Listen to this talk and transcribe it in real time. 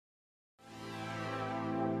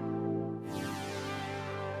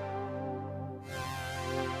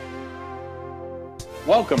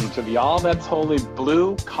Welcome to the All That's Holy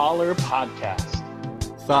Blue Collar Podcast.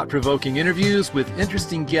 Thought-provoking interviews with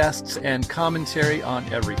interesting guests and commentary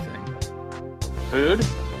on everything. Food,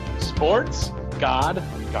 sports, God,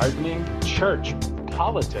 gardening, church,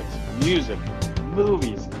 politics, music,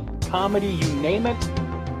 movies, comedy, you name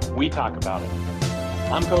it, we talk about it.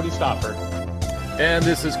 I'm Cody Stopper. And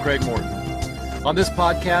this is Craig Morton. On this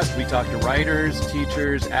podcast, we talk to writers,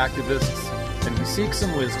 teachers, activists, and we seek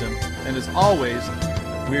some wisdom. And as always,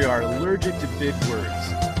 we are allergic to big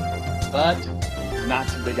words. But not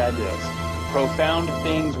to big ideas. Profound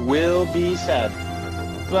things will be said.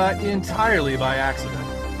 But entirely by accident.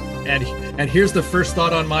 And here's the first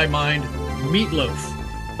thought on my mind: meatloaf.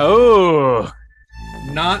 Oh,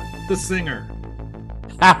 Not the singer.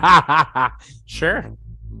 Sure.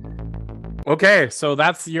 Okay, so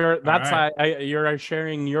that's you're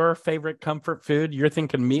sharing your favorite comfort food. You're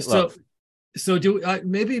thinking meatloaf. So do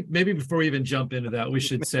maybe before we even jump into that, we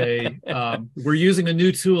should say we're using a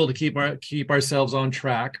new tool to keep ourselves on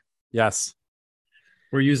track. Yes,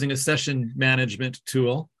 we're using a session management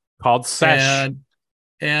tool called Sesh,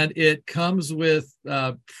 and it comes with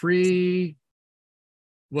preloaded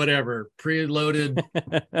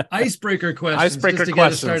icebreaker questions. Icebreaker just to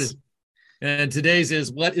questions. Get us started. And today's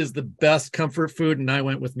is, what is the best comfort food? And I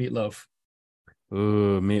went with meatloaf.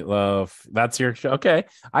 Ooh, meatloaf. That's your show. Okay,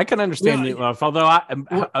 I can understand meatloaf. Although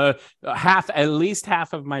at least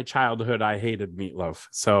half of my childhood, I hated meatloaf.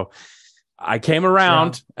 So I came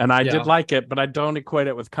around and I did like it, but I don't equate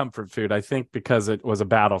it with comfort food. I think because it was a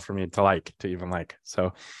battle for me to even like.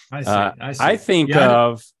 So I see. I think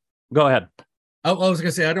of. Go ahead. I was going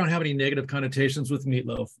to say, I don't have any negative connotations with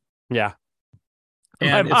meatloaf. Yeah.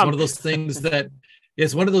 And it's one of those things that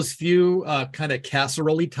it's one of those few kind of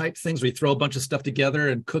casserole type things where you throw a bunch of stuff together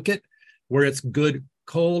and cook it, where it's good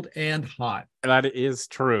cold and hot. That is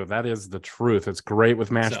true. That is the truth. It's great with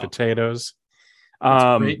mashed potatoes.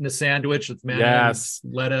 It's great in a sandwich with mayonnaise,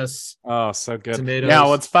 lettuce. Oh, so good. Tomatoes. Now,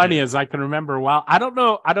 what's funny is I can remember. I don't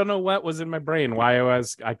know what was in my brain.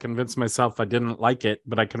 I convinced myself I didn't like it,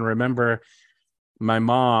 but I can remember my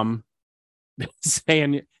mom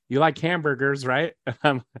saying, "You like hamburgers, right?"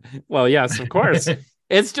 Well, yes, of course.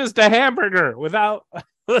 It's just a hamburger without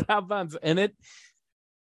buns. And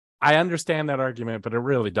I understand that argument, but it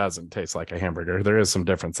really doesn't taste like a hamburger. There is some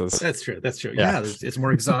differences. That's true. Yeah, it's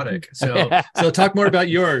more exotic. So talk more about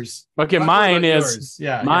yours. Okay, mine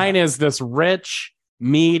is this rich,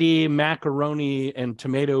 meaty macaroni and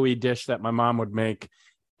tomatoey dish that my mom would make,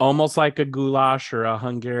 almost like a goulash or a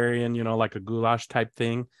Hungarian, like a goulash type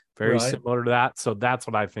thing. Very similar to that. So that's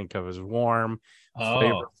what I think of as warm,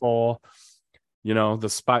 flavorful.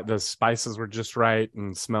 The spices were just right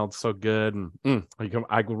and smelled so good. And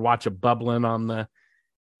I could watch it bubbling on the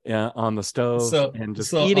stove and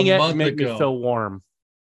just eating it and make me feel warm.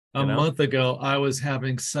 A month ago, I was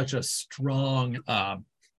having such a strong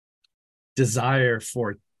desire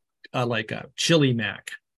for like a chili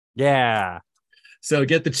mac. Yeah. So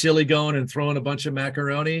get the chili going and throw in a bunch of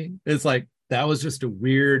macaroni. It's like, that was just a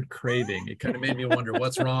weird craving. It kind of made me wonder,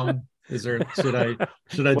 what's wrong? Should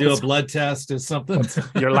I do a blood test or something?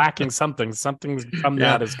 You're lacking something. Something's from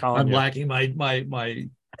that is calling you. I'm lacking my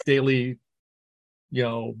daily,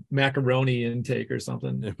 macaroni intake or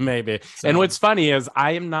something. Maybe. So. And what's funny is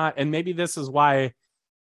I am not, and maybe this is why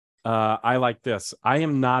I like this. I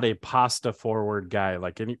am not a pasta forward guy.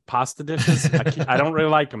 Like any pasta dishes, I don't really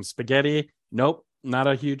like them. Spaghetti, nope. Not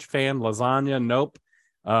a huge fan. Lasagna, nope.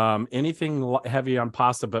 Anything heavy on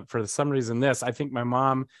pasta, but for some reason I think my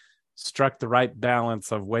mom struck the right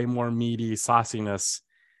balance of way more meaty sauciness,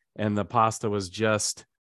 and the pasta was just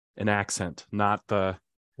an accent, not the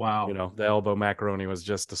the elbow macaroni was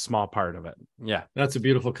just a small part of it. Yeah, that's a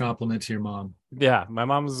beautiful compliment to your mom. Yeah, my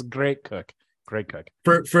mom was a great cook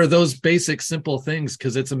for those basic simple things,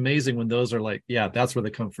 because it's amazing when those are like, that's where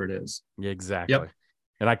the comfort is. Yeah, exactly. Yep.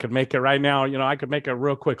 And I could make it right now, I could make it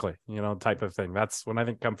real quickly, type of thing. That's when I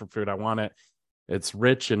think comfort food, I want it. It's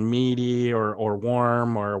rich and meaty or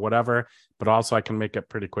warm or whatever, but also I can make it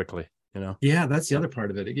pretty quickly, Yeah, that's the other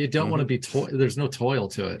part of it. You don't want to be, there's no toil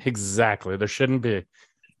to it. Exactly. There shouldn't be.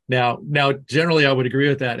 Now, generally I would agree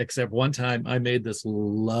with that, except one time I made this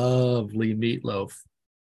lovely meatloaf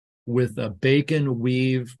with a bacon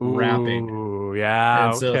weave wrapping. Ooh, yeah.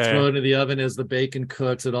 And so throw it into the oven as the bacon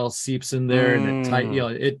cooks. It all seeps in there, and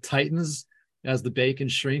it tightens as the bacon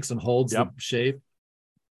shrinks and holds the shape.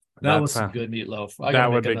 That was some good meatloaf.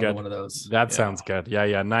 That would be good. One of those. That sounds good.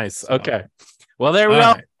 Yeah. Nice. So, okay. Well, there we go.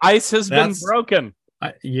 Right. Ice has been broken.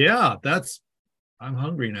 I'm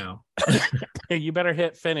hungry now. You better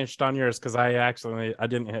hit finished on yours, because I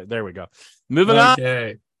didn't hit. There we go. Moving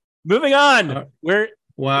on. Moving on.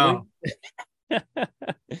 Wow.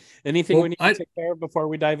 Anything we need to take care of before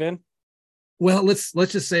we dive in? Well, let's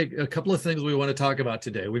just say a couple of things we want to talk about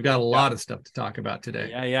today. We've got a lot of stuff to talk about today.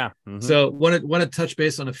 Yeah. Mm-hmm. So want to touch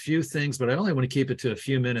base on a few things, but I only want to keep it to a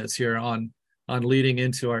few minutes here on leading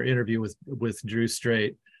into our interview with Drew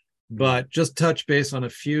Strait. But just touch base on a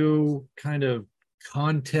few kind of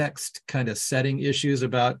context, kind of setting issues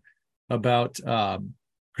about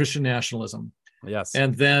Christian nationalism. Yes.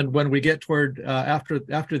 And then when we get toward after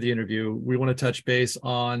the interview, we want to touch base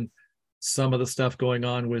on some of the stuff going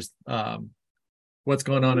on with what's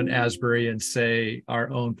going on in Asbury and say our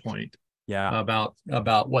own point about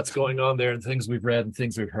what's going on there and things we've read and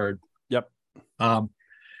things we've heard. Yep.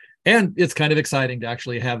 And it's kind of exciting to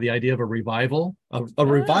actually have the idea of a revival,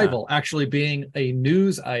 revival actually being a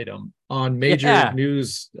news item on major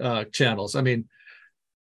news channels. I mean,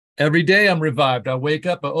 every day I'm revived. I wake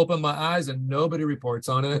up, I open my eyes, and nobody reports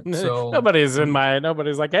on it. So nobody's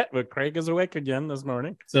like, but Craig is awake again this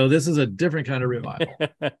morning. So this is a different kind of revival.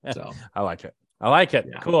 So I like it.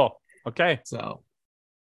 Yeah. Cool. Okay. So,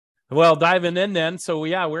 well, diving in then. So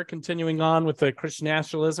we're continuing on with the Christian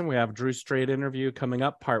nationalism. We have Drew Strait interview coming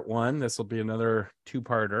up, part 1. This will be another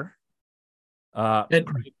 2-parter.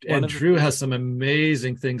 And Drew has some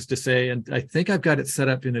amazing things to say, and I think I've got it set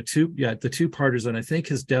up in the 2-parters, and I think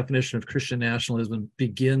his definition of Christian nationalism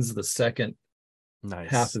begins the second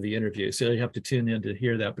half of the interview. So you have to tune in to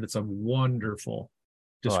hear that, but it's a wonderful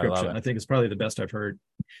description. I think it's probably the best I've heard.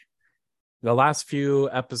 The last few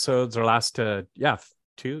episodes, or last two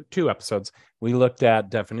episodes, we looked at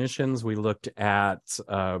definitions. We looked at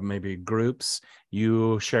maybe groups.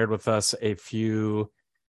 You shared with us a few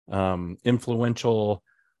influential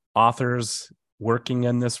authors working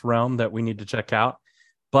in this realm that we need to check out.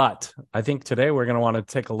 But I think today we're going to want to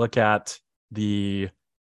take a look at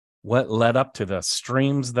what led up to the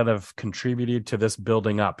streams that have contributed to this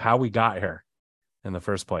building up, how we got here in the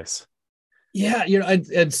first place. Yeah,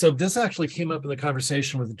 and so this actually came up in the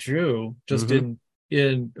conversation with Drew, just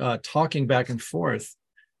in talking back and forth,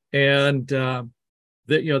 and there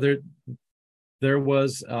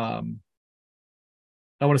was.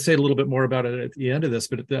 I want to say a little bit more about it at the end of this,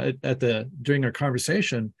 but during our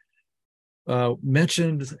conversation,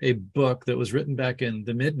 mentioned a book that was written back in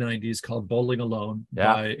the mid-90s called Bowling Alone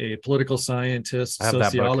by a political scientist,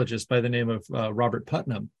 sociologist by the name of Robert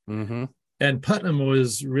Putnam. Mm-hmm. And Putnam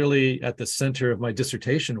was really at the center of my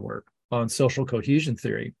dissertation work on social cohesion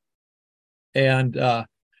theory. And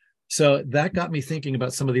so that got me thinking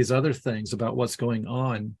about some of these other things about what's going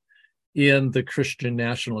on in the Christian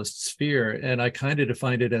nationalist sphere. And I kind of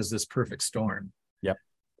defined it as this perfect storm. Yep.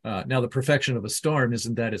 Now, the perfection of a storm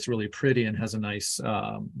isn't that it's really pretty and has a nice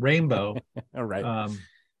rainbow. All right.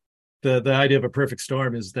 The idea of a perfect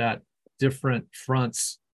storm is that different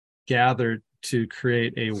fronts gathered to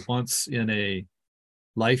create a once in a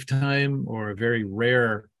lifetime or a very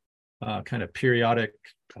rare kind of periodic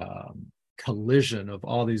collision of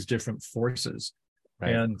all these different forces.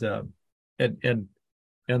 Right.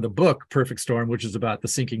 And the book Perfect Storm, which is about the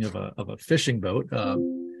sinking of a fishing boat,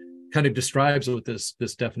 kind of describes what this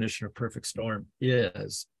definition of perfect storm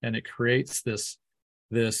is, and it creates this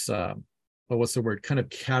what's the word, kind of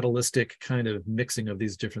catalytic kind of mixing of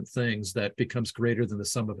these different things that becomes greater than the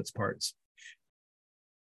sum of its parts.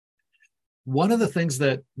 One of the things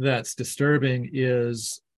that's disturbing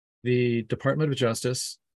is the Department of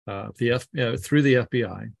Justice, through the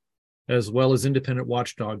FBI, as well as independent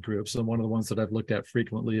watchdog groups. And one of the ones that I've looked at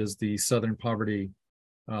frequently is the Southern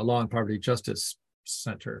Law and Poverty Justice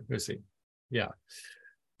Center.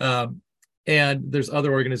 And there's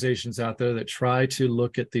other organizations out there that try to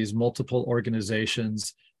look at these multiple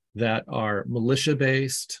organizations that are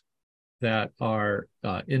militia-based, that are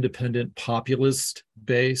independent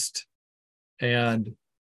populist-based. And,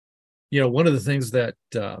 one of the things that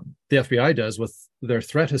the FBI does with their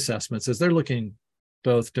threat assessments is they're looking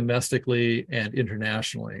both domestically and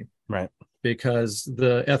internationally. Right. Because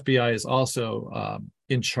the FBI is also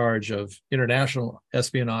in charge of international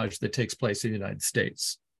espionage that takes place in the United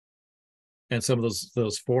States and some of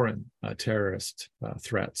those foreign terrorist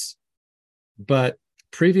threats. But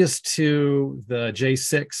previous to the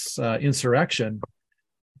J6 insurrection,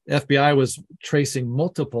 FBI was tracing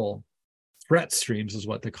multiple threat streams, is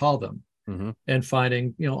what they call them, and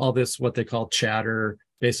finding, all this, what they call chatter,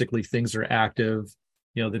 basically things are active,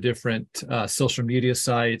 the different social media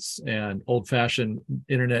sites and old-fashioned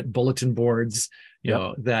internet bulletin boards,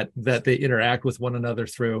 that they interact with one another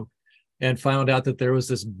through, and found out that there was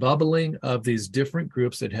this bubbling of these different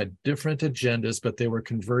groups that had different agendas, but they were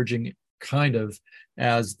converging kind of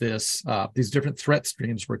as these different threat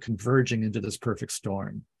streams were converging into this perfect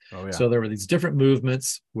storm. Oh yeah. So there were these different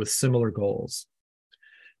movements with similar goals.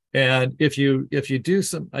 And if you do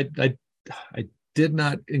some, I did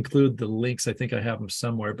not include the links. I think I have them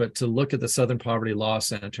somewhere, but to look at the Southern Poverty Law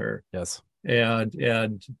Center, Yes,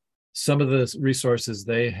 and some of the resources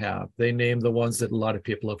they have, they name the ones that a lot of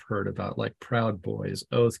people have heard about, like Proud Boys,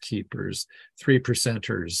 Oath Keepers, Three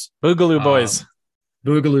Percenters, Boogaloo Boys.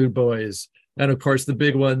 Boogaloo Boys, and of course the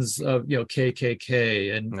big ones of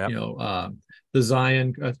KKK and Yep. The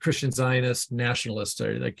Zion Christian Zionist Nationalists.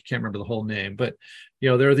 I can't remember the whole name, but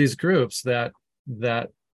there are these groups that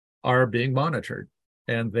are being monitored,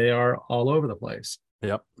 and they are all over the place.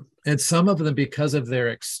 Yep. And some of them, because of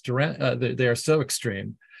their they are so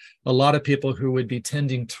extreme, a lot of people who would be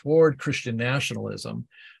tending toward Christian nationalism,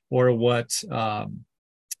 or what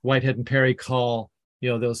Whitehead and Perry call,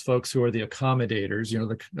 those folks who are the accommodators,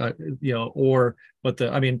 or what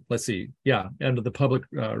let's see, and the Public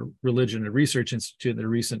Religion and Research Institute, the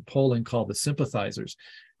recent polling called the sympathizers.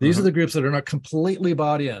 These are the groups that are not completely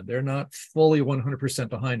bought in. They're not fully 100%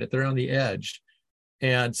 behind it. They're on the edge.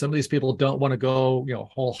 And some of these people don't want to go,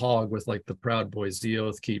 whole hog with like the Proud Boys, the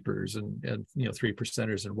Oath Keepers, and Three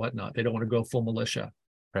Percenters and whatnot. They don't want to go full militia.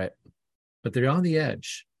 Right. But they're on the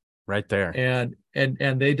edge. Right there. And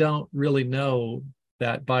they don't really know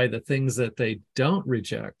that by the things that they don't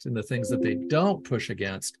reject and the things that they don't push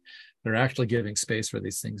against, they're actually giving space for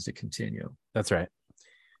these things to continue. That's right.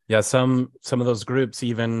 Yeah, some of those groups,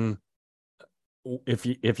 even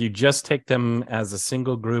if you just take them as a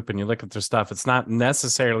single group and you look at their stuff, it's not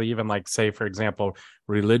necessarily even like, say, for example,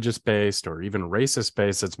 religious based or even racist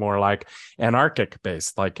based. It's more like anarchic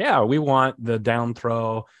based. Like, yeah, we want the down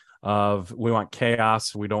throw we want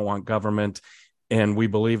chaos. We don't want government. And we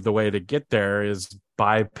believe the way to get there is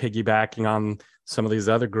by piggybacking on some of these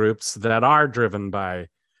other groups that are driven by,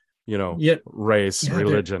 race,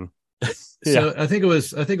 religion. So I think it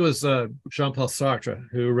was Jean-Paul Sartre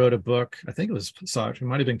who wrote a book. I think it was Sartre. It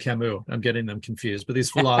might have been Camus. I'm getting them confused. But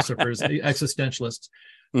these philosophers, the existentialists,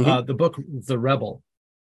 the book The Rebel,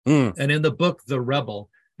 and in the book The Rebel,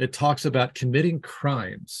 it talks about committing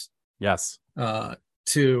crimes. Yes.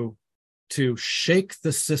 To shake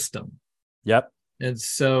the system. Yep. And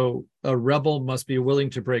so a rebel must be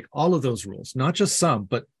willing to break all of those rules, not just some,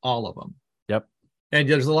 but all of them. Yep. And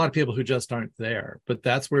there's a lot of people who just aren't there, but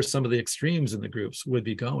that's where some of the extremes in the groups would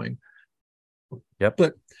be going. Yep.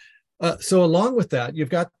 But so along with that, you've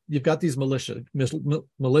got these militia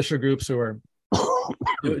groups who are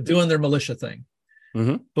doing their militia thing.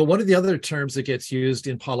 But one of the other terms that gets used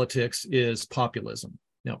in politics is populism.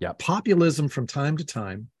 Now, populism from time to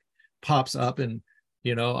time pops up, and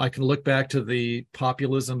I can look back to the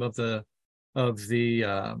populism of the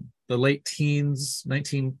late teens,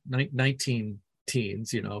 19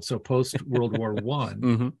 teens, so post World War I.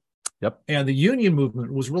 Yep. And the union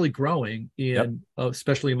movement was really growing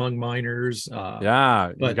especially among miners.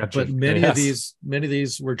 But many of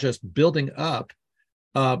these were just building up,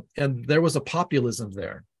 and there was a populism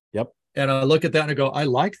there. Yep. And I look at that and I go, I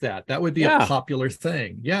like that. That would be a popular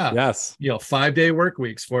thing. Yeah. Yes. 5-day work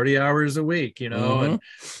weeks, 40 hours a week, and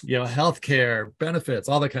healthcare, benefits,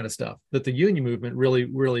 all that kind of stuff that the union movement really,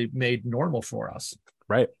 really made normal for us.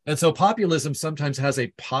 Right. And so populism sometimes has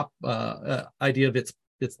a idea of it's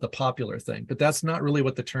the popular thing, but that's not really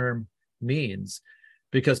what the term means,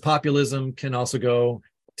 because populism can also go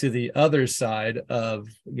to the other side of,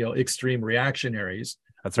 extreme reactionaries.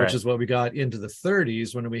 That's right. Which is what we got into the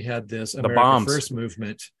 30s when we had this America First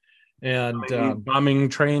movement, and the bombing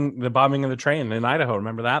of the train in Idaho.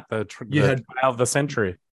 Remember that the trial of the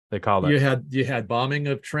century, they called it. You had bombing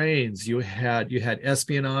of trains. You had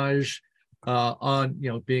espionage on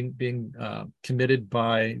being committed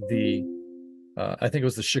by the I think it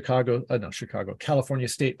was the California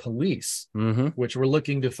State Police, which were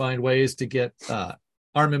looking to find ways to get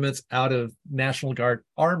armaments out of National Guard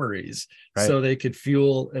armories, so they could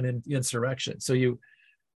fuel an insurrection. So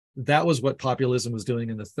that was what populism was doing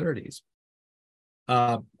in the 30s.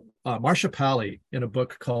 Marcia Pally, in a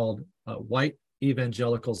book called White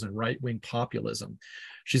Evangelicals and Right-Wing Populism,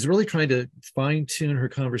 she's really trying to fine-tune her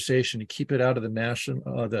conversation to keep it out of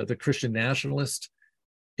the Christian nationalist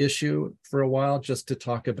issue for a while, just to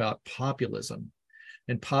talk about populism.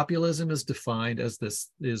 And populism is defined as this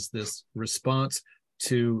response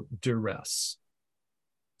to duress.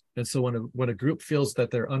 And so when a group feels that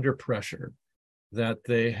they're under pressure, that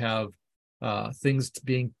they have things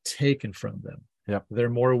being taken from them, they're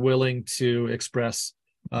more willing to express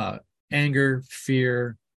anger,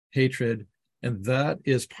 fear, hatred, and that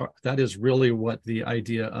is really what the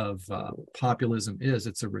idea of populism is.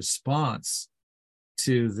 It's a response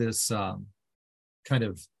to this kind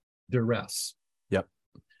of duress. Yep.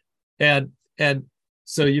 And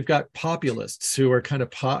so you've got populists who are kind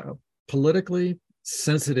of politically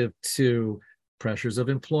sensitive to pressures of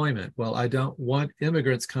employment. Well, I don't want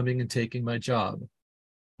immigrants coming and taking my job.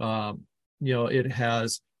 It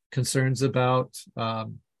has concerns about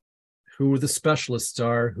who the specialists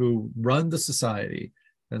are who run the society.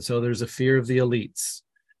 And so there's a fear of the elites.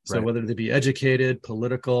 So Right. whether they be educated,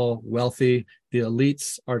 political, wealthy, the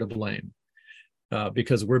elites are to blame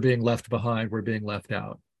because we're being left behind, we're being left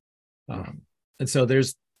out. And so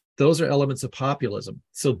those are elements of populism.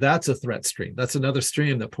 So that's a threat stream. That's another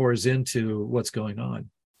stream that pours into what's going on.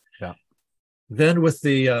 Yeah. Then with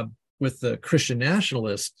the Christian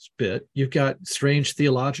nationalist bit, you've got strange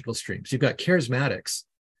theological streams. You've got charismatics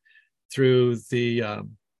through the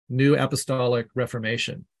New Apostolic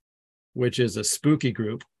Reformation, which is a spooky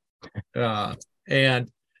group,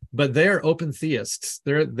 but they're open theists.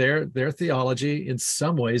 Their theology, in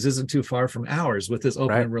some ways, isn't too far from ours with this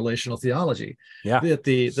open and relational theology. Yeah, that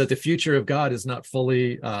the future of God is not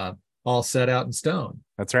fully all set out in stone.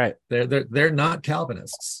 That's right. They're not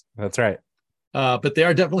Calvinists. That's right. But they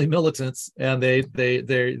are definitely militants, and they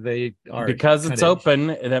are, because it's open.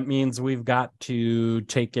 That means we've got to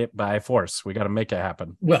take it by force. We got to make it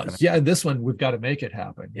happen. Well, yeah, this one we've got to make it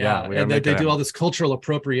happen. Yeah, and they do all this cultural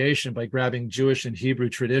appropriation by grabbing Jewish and Hebrew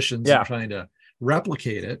traditions and trying to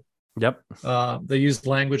replicate it. Yep. They use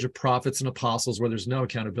language of prophets and apostles where there's no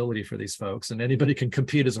accountability for these folks, and anybody can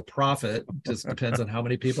compete as a prophet. Just depends on how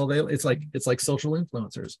many people It's like social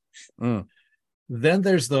influencers. Then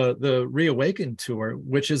there's the Reawakened tour,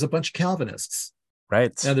 which is a bunch of Calvinists.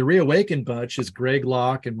 Right. And the Reawakened bunch is Greg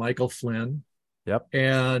Locke and Michael Flynn. Yep.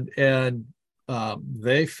 And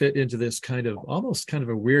they fit into this almost kind of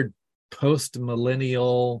a weird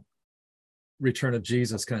post-millennial return of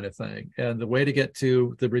Jesus kind of thing. And the way to get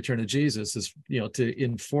to the return of Jesus is, to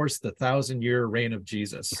enforce the 1,000-year reign of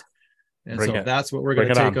Jesus. And that's what we're going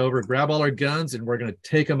to take over, grab all our guns, and we're going to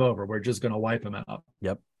take them over. We're just going to wipe them out.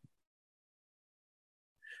 Yep.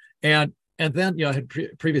 And then, I had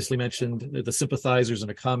previously mentioned the sympathizers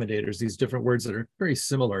and accommodators, these different words that are very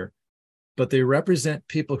similar, but they represent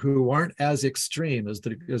people who aren't as extreme as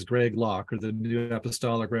Greg Locke or the New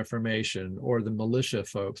Apostolic Reformation or the militia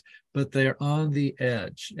folks, but they're on the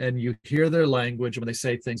edge. And you hear their language when they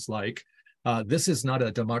say things like, this is not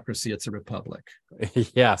a democracy, it's a republic.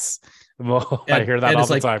 Yes. Well, I hear that all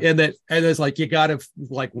the time. And it's like, you got to,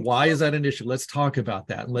 why is that an issue? Let's talk about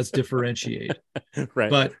that and let's differentiate.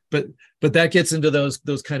 Right. But that gets into those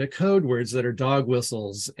kind of code words that are dog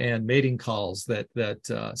whistles and mating calls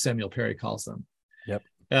that Samuel Perry calls them. Yep.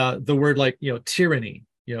 The word tyranny,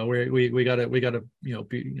 we got to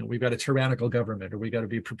we've got a tyrannical government, or we got to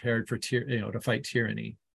be prepared for to fight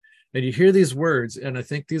tyranny. And you hear these words, and I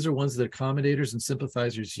think these are ones that accommodators and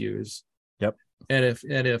sympathizers use. Yep. And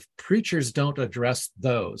if preachers don't address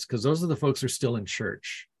those, because those are the folks who are still in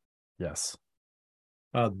church. Yes.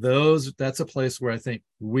 That's a place where I think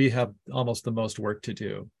we have almost the most work to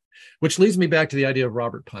do, which leads me back to the idea of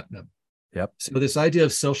Robert Putnam. Yep. So this idea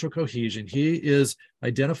of social cohesion, he is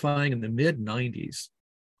identifying in the mid-90s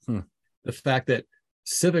the fact that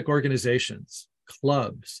civic organizations,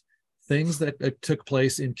 clubs, things that took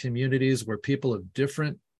place in communities where people of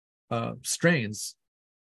different strains,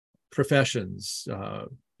 professions,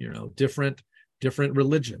 different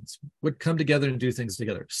religions would come together and do things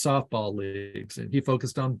together. Softball leagues, and he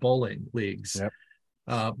focused on bowling leagues. Yep.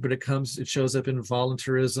 But it shows up in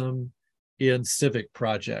volunteerism, in civic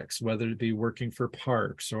projects, whether it be working for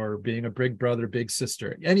parks or being a big brother, big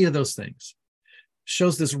sister, any of those things.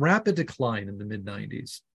 Shows this rapid decline in the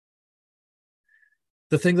mid-90s.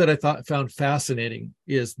 The thing that I found fascinating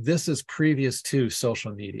is this is previous to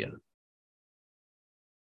social media.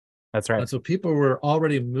 That's right. And so people were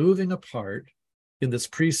already moving apart in this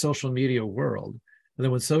pre-social media world. And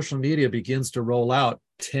then when social media begins to roll out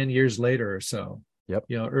 10 years later or so,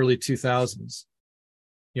 early 2000s,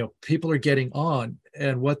 people are getting on,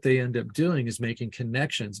 and what they end up doing is making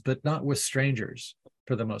connections, but not with strangers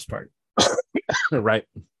for the most part. Right.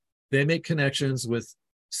 They make connections with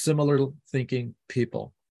similar thinking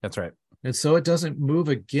people. That's right. And so it doesn't move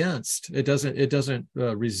against, it doesn't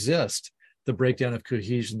resist the breakdown of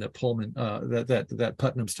cohesion that that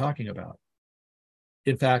Putnam's talking about.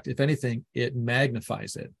 In fact, if anything, it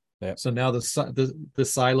magnifies it. Yep. So now the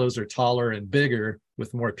silos are taller and bigger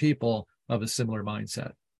with more people of a similar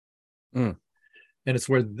mindset. And it's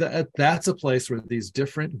where that's a place where these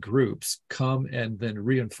different groups come and then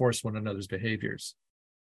reinforce one another's behaviors.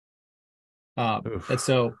 And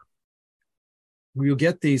so we'll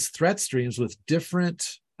get these threat streams with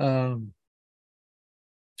different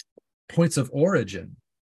points of origin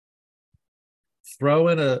throw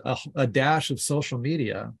in a dash of social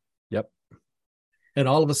media. Yep. And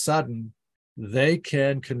all of a sudden, they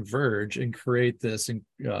can converge and create this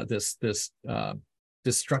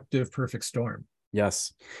destructive perfect storm.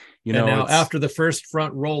 Yes. And now after the first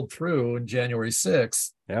front rolled through in January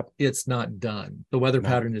 6th, yep, it's not done. The weather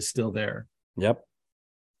pattern is still there. Yep.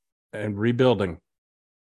 And rebuilding.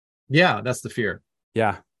 Yeah, that's the fear.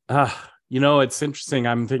 Yeah. It's interesting.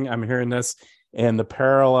 I'm hearing this and the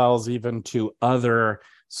parallels even to other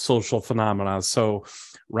social phenomena. So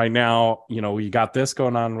right now, we got this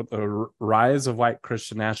going on with the rise of white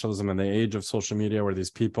Christian nationalism in the age of social media, where these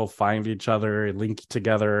people find each other and link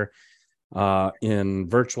together in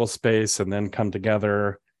virtual space and then come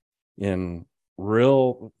together in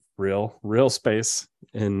real space,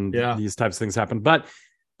 and these types of things happen. But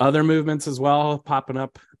other movements as well popping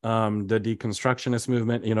up, the deconstructionist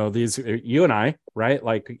movement, these, you and I, right?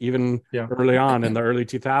 Like even early on in the early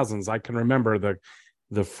 2000s, I can remember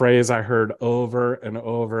the phrase I heard over and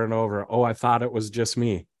over and over. Oh, I thought it was just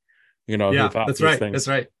me, who thought that's these right. things. That's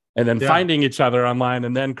right. And then finding each other online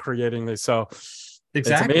and then creating this. So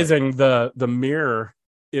exactly. It's amazing the mirror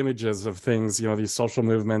images of things, these social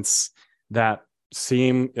movements that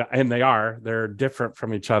seem, and they're different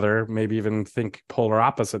from each other, maybe even think polar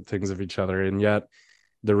opposite things of each other. And yet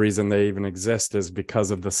the reason they even exist is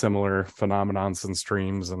because of the similar phenomenons and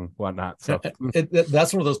streams and whatnot. So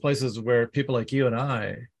that's one of those places where people like you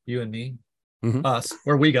and me, us,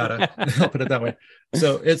 where we gotta I'll put it that way.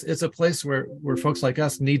 So it's a place where folks like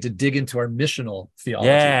us need to dig into our missional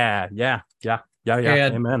theology. Yeah.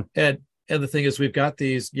 Amen. And the thing is, we've got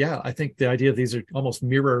these. I think the idea of these are almost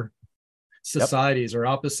mirror societies or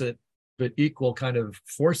opposite but equal kind of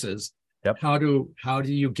forces. Yep. How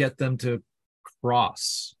do you get them to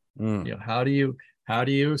cross? How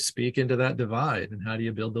do you speak into that divide, and how do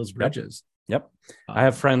you build those bridges? Yep. I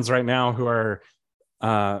have friends right now who are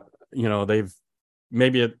they've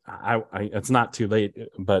maybe it's not too late,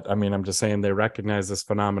 but I mean, I'm just saying they recognize this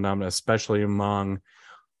phenomenon, especially among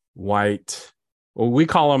white, we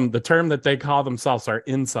call them, the term that they call themselves are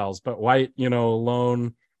incels, but white,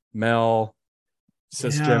 lone male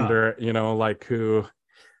cisgender, like who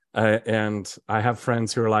and I have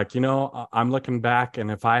friends who are like, I'm looking back,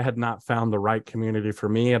 and if I had not found the right community for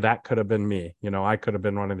me, that could have been me. I could have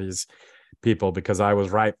been one of these people, because I was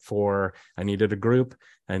ripe I needed a group.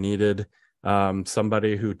 I needed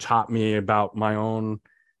somebody who taught me about my own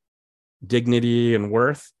dignity and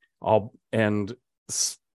worth.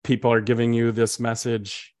 People are giving you this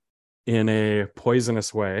message in a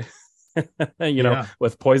poisonous way,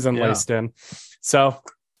 with poison laced in. So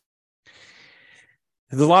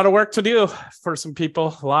there's a lot of work to do for some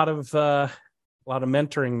people, a lot of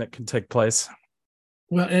mentoring that can take place.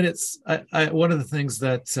 Well, and it's one of the things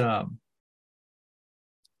that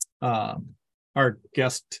our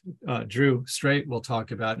guest Drew Strait will talk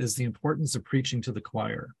about is the importance of preaching to the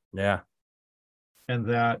choir. Yeah. And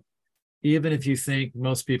that even if you think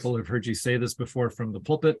most people have heard you say this before from the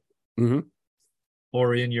pulpit,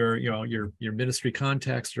 or in your ministry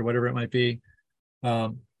context or whatever it might be,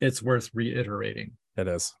 it's worth reiterating. It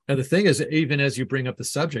is. And the thing is, even as you bring up the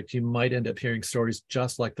subject, you might end up hearing stories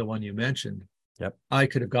just like the one you mentioned. Yep. I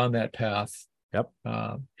could have gone that path. Yep.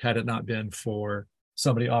 Had it not been for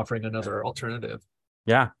somebody offering another alternative.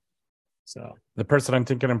 Yeah. So the person I'm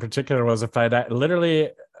thinking in particular was, if I'd literally,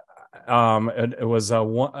 it was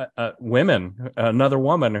another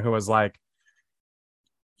woman who was like,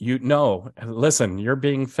 listen, you're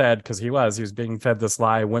being fed, because he was being fed this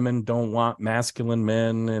lie. Women don't want masculine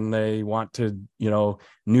men, and they want to,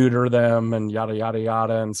 neuter them and yada, yada,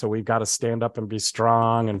 yada. And so we've got to stand up and be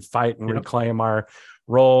strong and fight and reclaim our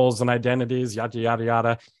roles and identities, yada, yada,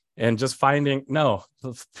 yada. And just finding,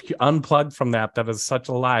 unplugged from that is such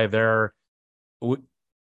a lie. There's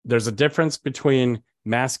a difference between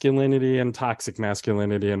masculinity and toxic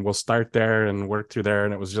masculinity, and we'll start there and work through there.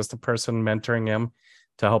 And it was just a person mentoring him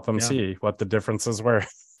to help him see what the differences were,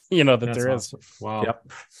 that's there awesome. Is. Wow.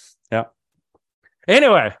 Yep.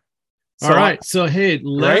 Anyway. All right. So, hey,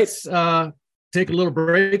 let's take a little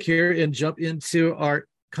break here and jump into our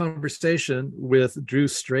conversation with Drew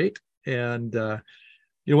Strait. And,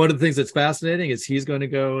 one of the things that's fascinating is he's going to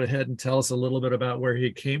go ahead and tell us a little bit about where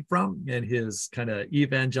he came from and his kind of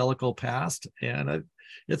evangelical past. And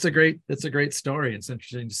it's a great story. It's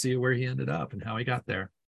interesting to see where he ended up and how he got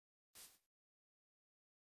there.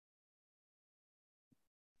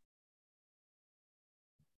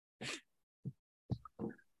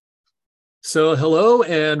 So hello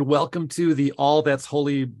and welcome to the All That's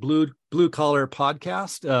Holy Blue Collar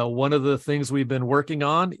podcast. One of the things we've been working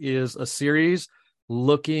on is a series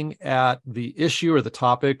looking at the issue or the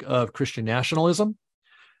topic of Christian nationalism.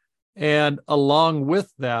 And along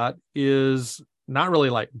with that is not really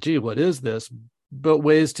like, gee, what is this? But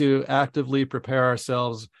ways to actively prepare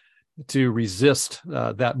ourselves to resist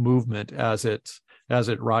that movement as it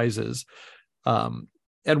rises.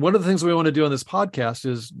 And one of the things we want to do on this podcast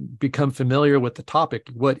is become familiar with the topic.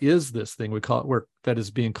 What is this thing we call it, that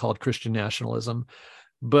is being called Christian nationalism?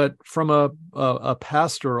 But from a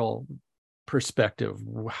pastoral perspective,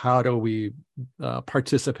 how do we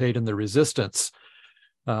participate in the resistance?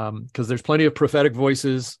 Because there's plenty of prophetic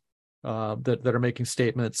voices that are making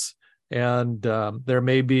statements, and there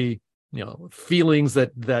may be feelings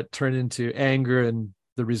that turn into anger, and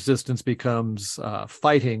the resistance becomes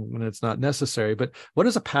fighting when it's not necessary. But what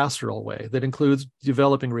is a pastoral way that includes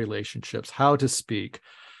developing relationships, how to speak,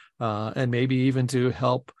 and maybe even to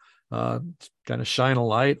help kind of shine a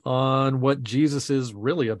light on what Jesus is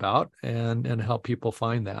really about and help people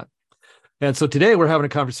find that. And so today we're having a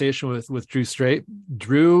conversation with Drew Strait.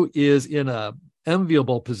 Drew is in an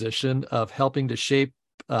enviable position of helping to shape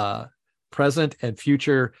present and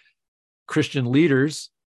future Christian leaders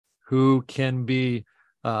who can be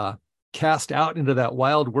cast out into that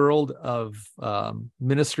wild world of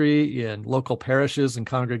ministry in local parishes and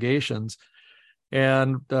congregations.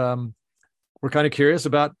 And we're kind of curious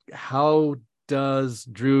about how does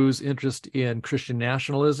Drew's interest in Christian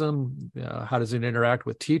nationalism, how does it interact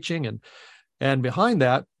with teaching? And behind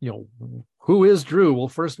that, who is Drew? Well,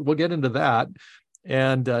 first we'll get into that.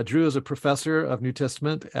 And Drew is a professor of New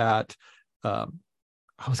Testament at, I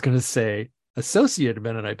was going to say Associated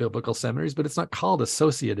Mennonite Biblical Seminaries, but it's not called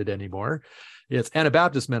Associated anymore. It's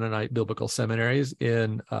Anabaptist Mennonite Biblical Seminaries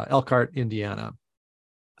in Elkhart, Indiana.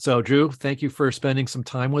 So Drew, thank you for spending some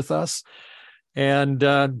time with us. And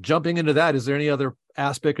jumping into that, is there any other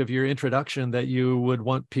aspect of your introduction that you would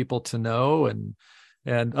want people to know?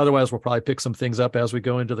 And otherwise, we'll probably pick some things up as we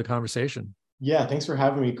go into the conversation. Yeah, thanks for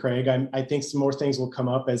having me, Craig. I think some more things will come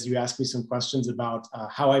up as you ask me some questions about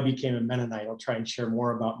how I became a Mennonite. I'll try and share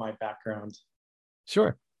more about my background.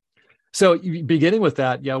 Sure. So beginning with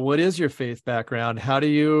that, what is your faith background? How did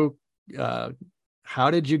you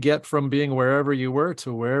get from being wherever you were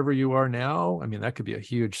to wherever you are now? I mean, that could be a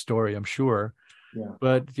huge story, I'm sure. Yeah.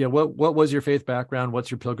 But what was your faith background?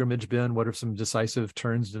 What's your pilgrimage been? What are some decisive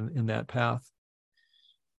turns in that path?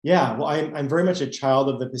 Yeah, well, I'm very much a child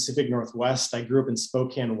of the Pacific Northwest. I grew up in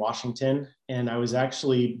Spokane, Washington, and I was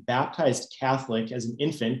actually baptized Catholic as an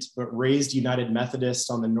infant, but raised United Methodist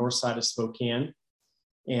on the north side of Spokane.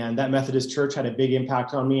 And that Methodist church had a big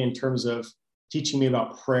impact on me in terms of teaching me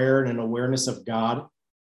about prayer and an awareness of God.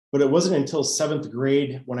 But it wasn't until 7th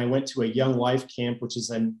grade when I went to a Young Life camp, which is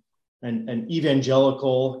an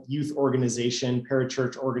evangelical youth organization,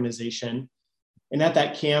 parachurch organization. And at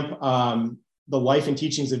that camp, the life and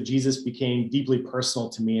teachings of Jesus became deeply personal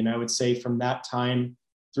to me. And I would say from that time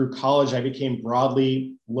through college, I became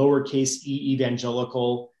broadly lowercase e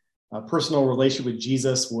evangelical. A personal relationship with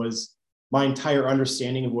Jesus was my entire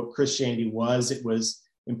understanding of what Christianity was. It was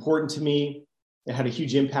important to me. It had a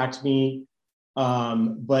huge impact on me.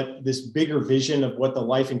 But this bigger vision of what the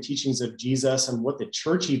life and teachings of Jesus and what the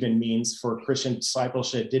church even means for Christian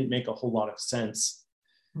discipleship didn't make a whole lot of sense.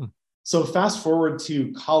 So fast forward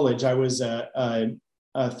to college, I was a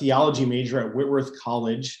theology major at Whitworth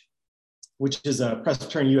College, which is a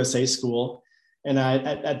Presbyterian USA school. And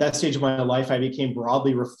at that stage of my life, I became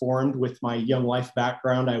broadly reformed with my Young Life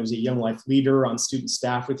background. I was a Young Life leader on student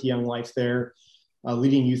staff with Young Life there,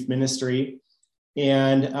 leading youth ministry.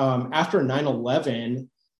 And after 9/11,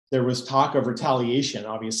 there was talk of retaliation,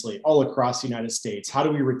 obviously, all across the United States. How do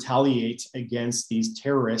we retaliate against these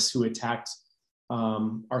terrorists who attacked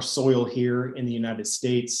our soil here in the United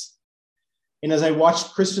States? And as I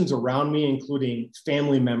watched Christians around me, including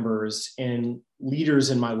family members and leaders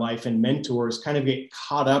in my life and mentors, kind of get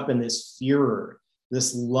caught up in this fear,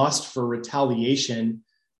 this lust for retaliation,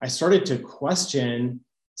 I started to question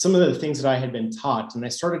some of the things that I had been taught. And I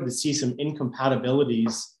started to see some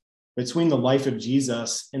incompatibilities between the life of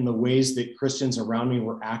Jesus and the ways that Christians around me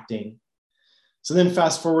were acting. So then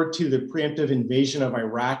fast forward to the preemptive invasion of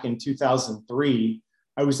Iraq in 2003.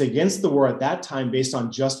 I was against the war at that time based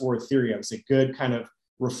on just war theory. I was a good kind of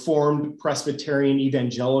Reformed Presbyterian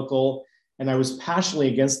evangelical, and I was passionately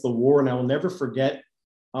against the war. And I will never forget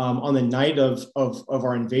on the night of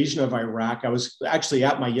our invasion of Iraq, I was actually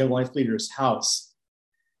at my Young Life leader's house.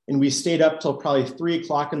 And we stayed up till probably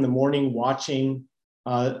 3:00 in the morning watching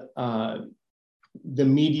the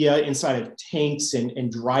media inside of tanks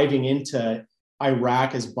and driving into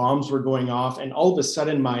Iraq as bombs were going off. And all of a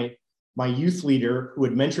sudden, my youth leader, who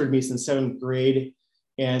had mentored me since 7th grade,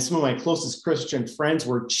 And some of my closest Christian friends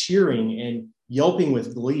were cheering and yelping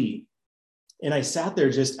with glee. And I sat there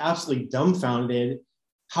just absolutely dumbfounded.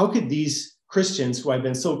 How could these Christians who I've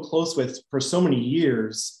been so close with for so many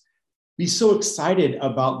years be so excited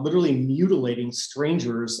about literally mutilating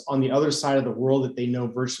strangers on the other side of the world that they know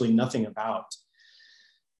virtually nothing about?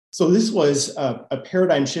 So this was a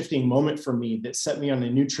paradigm shifting moment for me that set me on a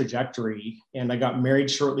new trajectory. And I got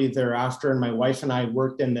married shortly thereafter. And my wife and I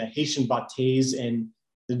worked in the Haitian Baptiste in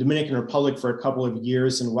the Dominican Republic for a couple of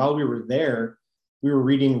years. And while we were there, we were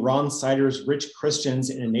reading Ron Sider's Rich Christians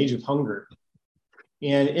in an Age of Hunger.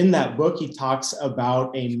 And in that book, he talks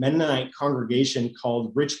about a Mennonite congregation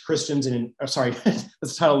called Rich Christians that's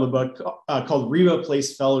the title of the book, called Reba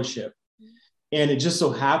Place Fellowship. And it just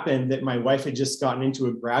so happened that my wife had just gotten into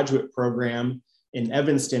a graduate program in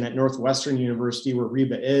Evanston at Northwestern University, where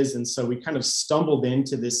Reba is. And so we kind of stumbled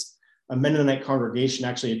into this a Mennonite congregation,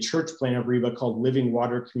 actually a church plant of Reba called Living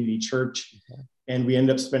Water Community Church. Okay. And we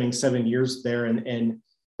ended up spending 7 years there. And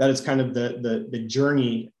that is kind of the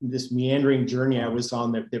journey, this meandering journey I was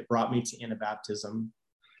on that brought me to Anabaptism.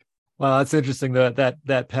 Well, that's interesting,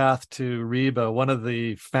 that path to Reba. One of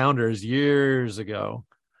the founders years ago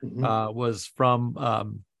was from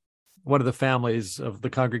one of the families of the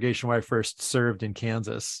congregation where I first served in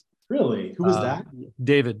Kansas. Really? Who was that?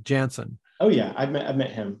 David Jansen. Oh yeah, I've met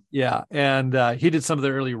him. Yeah, and he did some of the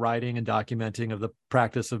early writing and documenting of the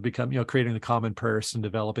practice of creating the common purse and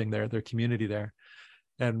developing their community there.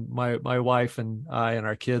 And my wife and I and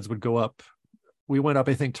our kids would go up. We went up,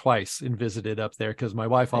 I think, twice and visited up there because my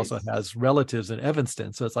wife also has relatives in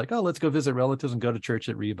Evanston. So it's like, oh, let's go visit relatives and go to church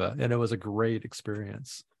at Reba. And it was a great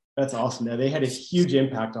experience. That's awesome. Now, they had a huge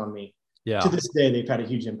impact on me. Yeah. To this day, they've had a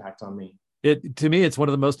huge impact on me. To me, it's one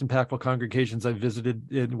of the most impactful congregations I've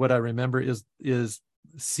visited. And what I remember is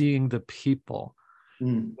seeing the people.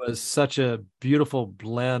 Was such a beautiful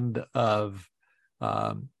blend of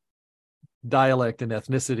dialect and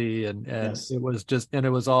ethnicity, and yes. it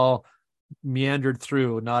was all meandered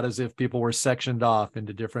through, not as if people were sectioned off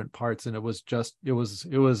into different parts. And it was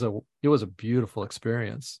a beautiful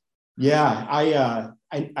experience. Yeah,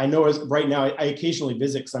 I know right now I occasionally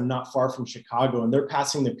visit because I'm not far from Chicago, and they're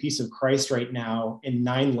passing the peace of Christ right now in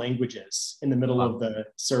 9 languages in the middle of the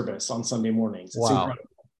service on Sunday mornings. It's incredible.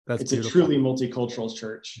 It's beautiful. A truly multicultural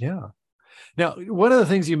church. Yeah. Now, one of the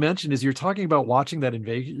things you mentioned is you're talking about watching that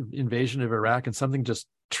invasion of Iraq, and something just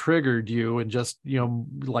triggered you, and just,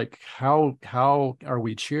 like, how are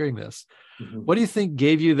we cheering this? What do you think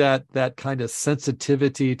gave you that kind of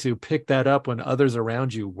sensitivity to pick that up when others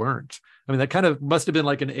around you weren't? I mean, that kind of must have been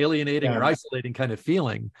like an alienating or isolating kind of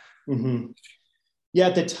feeling. Yeah,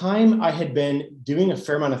 at the time I had been doing a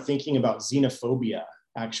fair amount of thinking about xenophobia,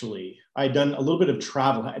 actually. I'd done a little bit of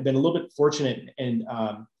travel. I'd been a little bit fortunate, and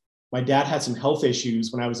my dad had some health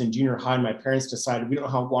issues when I was in junior high, and my parents decided we don't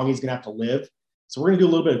know how long he's gonna have to live. So we're gonna do a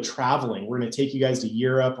little bit of traveling. We're gonna take you guys to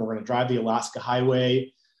Europe, and we're gonna drive the Alaska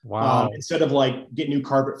Highway. Wow. Instead of like get new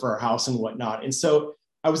carpet for our house and whatnot. And so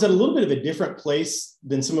I was at a little bit of a different place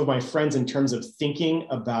than some of my friends in terms of thinking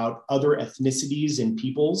about other ethnicities and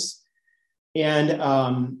peoples. And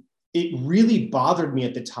it really bothered me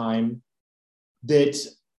at the time that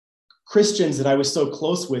Christians that I was so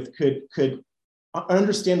close with could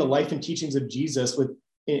understand the life and teachings of Jesus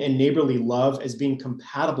and neighborly love as being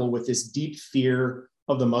compatible with this deep fear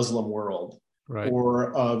of the Muslim world. Right.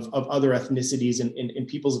 Or of other ethnicities and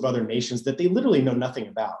peoples of other nations that they literally know nothing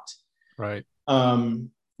about. Right.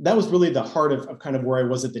 That was really the heart of kind of where I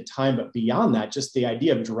was at the time. But beyond that, just the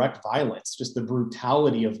idea of direct violence, just the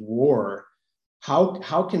brutality of war.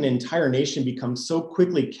 How can an entire nation become so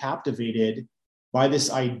quickly captivated by this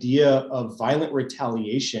idea of violent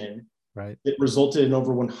retaliation that resulted in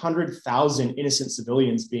over 100,000 innocent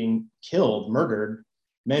civilians being killed, murdered?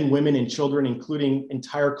 Men, women, and children, including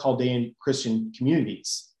entire Chaldean Christian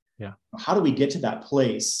communities. Yeah. How do we get to that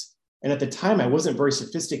place? And at the time, I wasn't very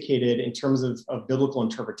sophisticated in terms of biblical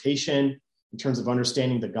interpretation, in terms of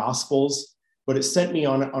understanding the Gospels, but it sent me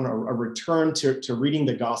on a return to reading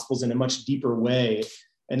the Gospels in a much deeper way.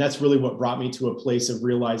 And that's really what brought me to a place of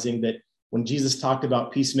realizing that when Jesus talked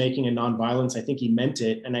about peacemaking and nonviolence, I think he meant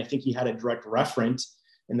it. And I think he had a direct reference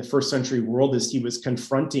in the first century world as he was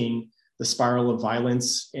confronting the spiral of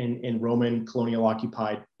violence in Roman colonial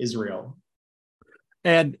occupied Israel.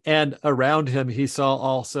 And around him, he saw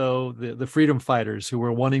also the freedom fighters who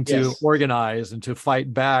were wanting to organize and to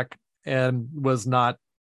fight back, and was not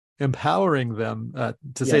empowering them,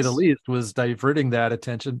 to say the least, was diverting that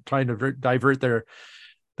attention, trying to divert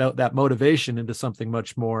that motivation into something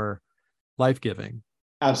much more life-giving.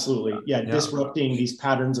 Absolutely. Yeah. Disrupting these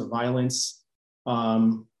patterns of violence.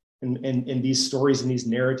 And these stories and these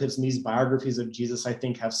narratives and these biographies of Jesus, I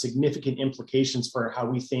think, have significant implications for how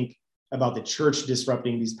we think about the church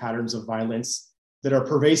disrupting these patterns of violence that are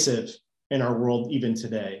pervasive in our world even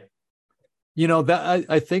today. That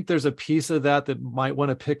I think there's a piece of that might want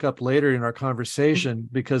to pick up later in our conversation,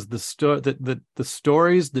 because the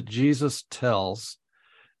stories that Jesus tells,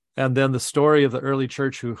 and then the story of the early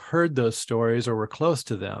church who heard those stories or were close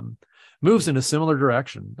to them, moves in a similar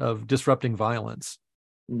direction of disrupting violence,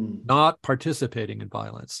 not participating in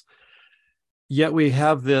violence. Yet we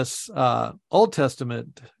have this Old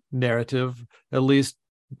Testament narrative, at least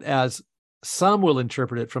as some will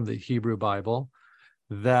interpret it from the Hebrew Bible,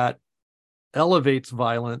 that elevates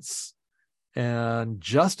violence and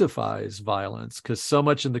justifies violence, because so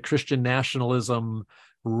much in the Christian nationalism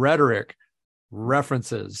rhetoric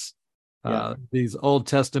references these Old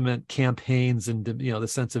Testament campaigns and the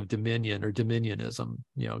sense of dominion or dominionism.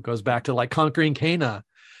 It goes back to like conquering Cana.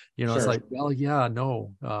 Sure. It's like, well, yeah,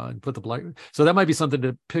 no, and put the black. So that might be something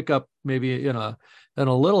to pick up maybe in a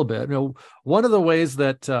little bit. One of the ways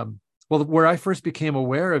that where I first became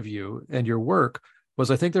aware of you and your work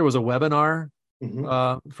was, I think there was a webinar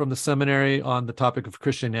from the seminary on the topic of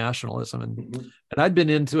Christian nationalism. And I'd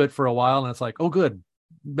been into it for a while, and it's like, oh, good,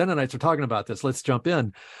 Mennonites are talking about this. Let's jump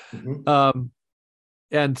in.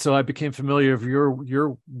 And so I became familiar with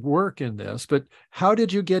your work in this. But how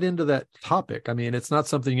did you get into that topic? I mean, it's not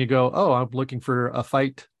something you go, oh, I'm looking for a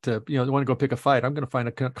fight to, I want to go pick a fight. I'm going to find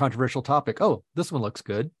a controversial topic. Oh, this one looks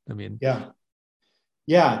good. I mean,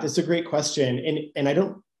 yeah, that's a great question. And I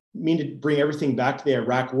don't mean to bring everything back to the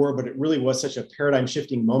Iraq War, but it really was such a paradigm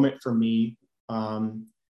shifting moment for me.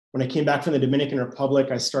 When I came back from the Dominican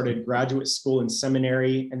Republic, I started graduate school and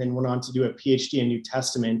seminary, and then went on to do a PhD in New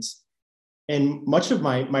Testament. And much of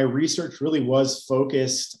my research really was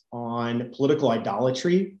focused on political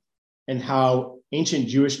idolatry and how ancient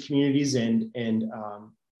Jewish communities and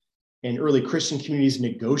early Christian communities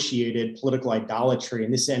negotiated political idolatry.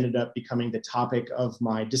 And this ended up becoming the topic of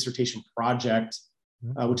my dissertation project,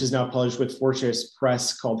 which is now published with Fortress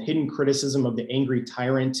Press, called Hidden Criticism of the Angry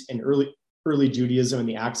Tyrant in Early Judaism and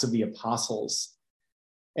the Acts of the Apostles.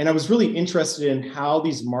 And I was really interested in how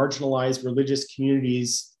these marginalized religious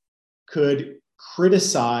communities could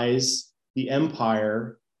criticize the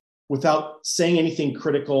empire without saying anything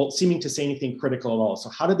critical, seeming to say anything critical at all. So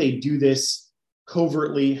how did they do this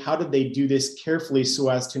covertly? How did they do this carefully so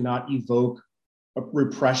as to not evoke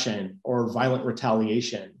repression or violent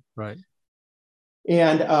retaliation? Right.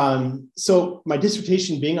 And so my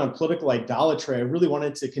dissertation being on political idolatry, I really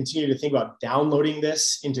wanted to continue to think about downloading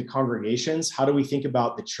this into congregations. How do we think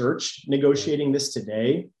about the church negotiating this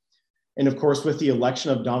today? And of course, with the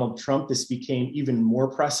election of Donald Trump, this became even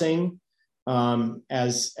more pressing,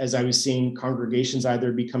 as I was seeing congregations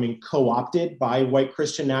either becoming co-opted by white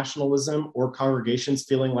Christian nationalism, or congregations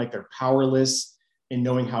feeling like they're powerless in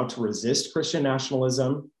knowing how to resist Christian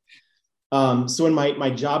nationalism. So in my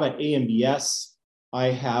job at AMBS, I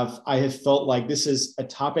have felt like this is a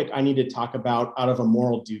topic I need to talk about out of a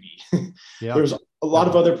moral duty. There's a lot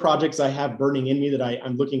of other projects I have burning in me that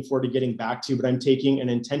I'm looking forward to getting back to, but I'm taking an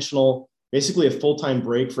intentional, basically a full-time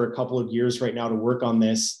break for a couple of years right now to work on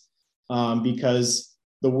this, because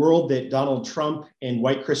the world that Donald Trump and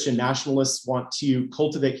white Christian nationalists want to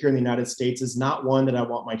cultivate here in the United States is not one that I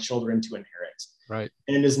want my children to inherit. Right.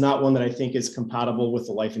 And it is not one that I think is compatible with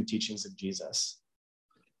the life and teachings of Jesus.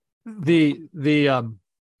 The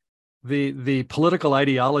political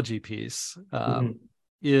ideology piece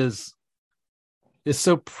is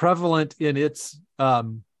so prevalent in its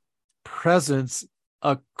presence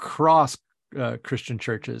across Christian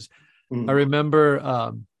churches. I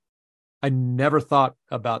remember I never thought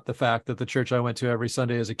about the fact that the church I went to every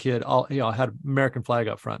Sunday as a kid had American flag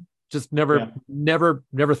up front. Just never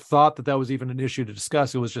thought that was even an issue to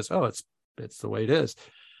discuss. It was just, it's the way it is.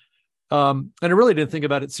 And I really didn't think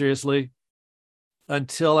about it seriously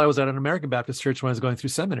until I was at an American Baptist church when I was going through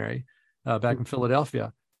seminary back in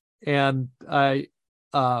Philadelphia. And I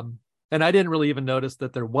didn't really even notice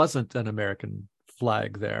that there wasn't an American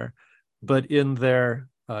flag there, but in their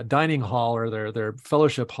dining hall or their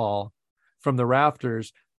fellowship hall, from the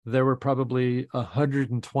rafters, there were probably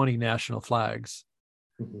 120 national flags.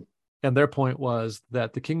 And their point was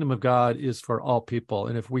that the kingdom of God is for all people.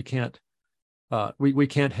 And if we can't, we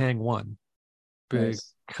can't hang one,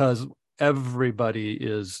 because everybody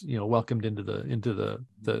is, welcomed into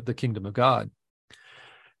the kingdom of God.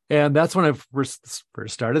 And that's when I first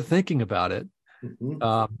started thinking about it.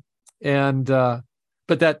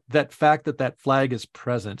 But that fact that flag is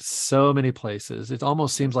present so many places, it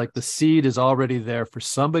almost seems like the seed is already there for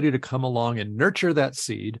somebody to come along and nurture that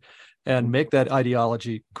seed and make that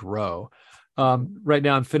ideology grow. Right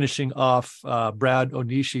now I'm finishing off Brad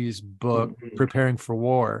Onishi's book, Preparing for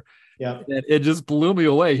War. Yeah. And it just blew me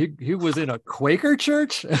away. He was in a Quaker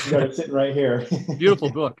church. You got it sitting right here.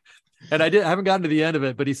 Beautiful book. And I haven't gotten to the end of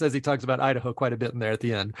it, but he says he talks about Idaho quite a bit in there at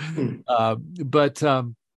the end. But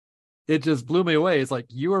it just blew me away. It's like,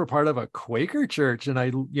 you were a part of a Quaker church. And I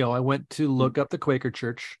went to look up the Quaker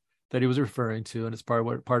church that he was referring to. And it's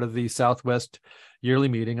part of the Southwest yearly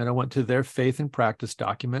meeting. And I went to their faith and practice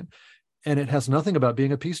document, and it has nothing about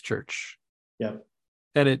being a peace church. Yeah.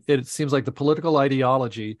 And it seems like the political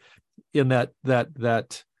ideology in that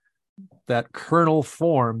kernel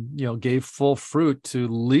form, gave full fruit to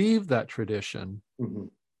leave that tradition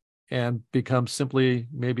and become simply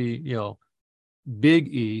maybe, big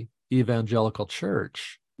E evangelical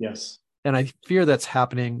church. Yes. And I fear that's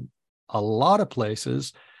happening a lot of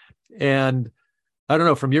places. And I don't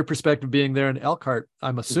know, from your perspective being there in Elkhart,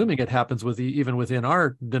 I'm assuming it happens even within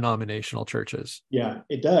our denominational churches. Yeah,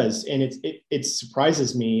 it does. And it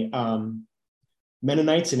surprises me.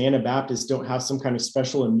 Mennonites and Anabaptists don't have some kind of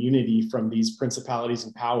special immunity from these principalities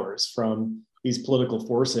and powers, from these political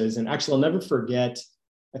forces. And actually, I'll never forget,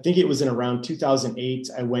 I think it was in around 2008,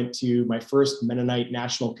 I went to my first Mennonite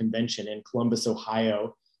National Convention in Columbus,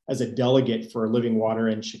 Ohio, as a delegate for Living Water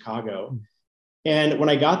in Chicago. And when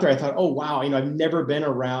I got there, I thought, oh, wow, I've never been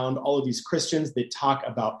around all of these Christians that talk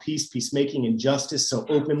about peace, peacemaking, and justice so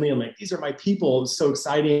openly. I'm like, these are my people. It was so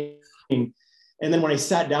exciting. And then when I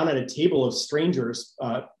sat down at a table of strangers,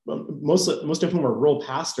 most of whom were rural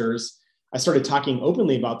pastors, I started talking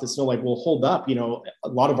openly about this. And they're like, well, hold up. A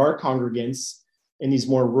lot of our congregants in these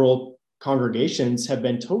more rural congregations have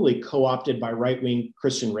been totally co-opted by right-wing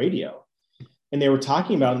Christian radio. And they were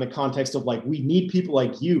talking about in the context of like, we need people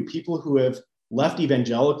like you, people who have left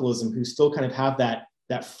evangelicalism, who still kind of have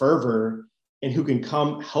that fervor and who can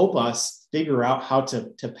come help us figure out how to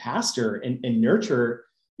pastor and nurture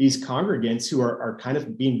these congregants who are kind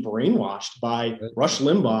of being brainwashed by Rush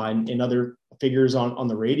Limbaugh and other figures on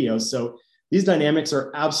the radio. So these dynamics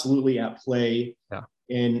are absolutely at play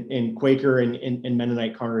in Quaker and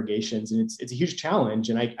Mennonite congregations. And it's a huge challenge.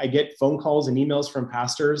 And I get phone calls and emails from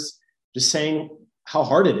pastors just saying how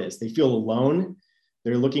hard it is. They feel alone.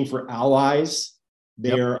 They're looking for allies.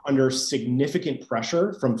 They're under significant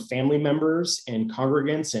pressure from family members and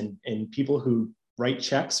congregants and people who write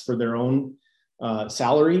checks for their own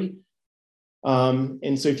salary.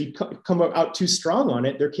 And so if you come out too strong on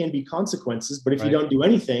it, there can be consequences. But if you don't do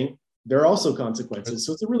anything, there are also consequences.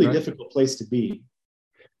 So it's a really difficult place to be.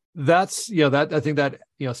 That's, that I think that,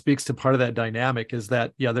 speaks to part of that dynamic is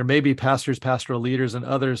that, there may be pastors, pastoral leaders, and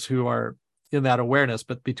others who are in that awareness,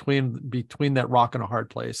 but between that rock and a hard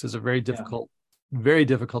place is a very difficult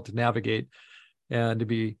to navigate, and to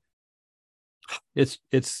be, it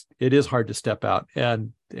is hard to step out,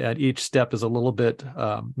 and each step is a little bit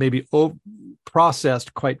maybe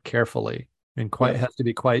processed quite carefully and has to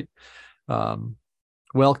be quite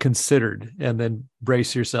well considered, and then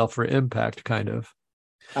brace yourself for impact, kind of.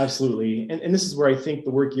 Absolutely. And this is where I think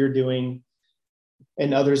the work you're doing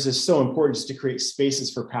and others is so important, just to create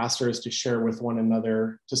spaces for pastors to share with one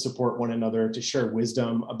another, to support one another, to share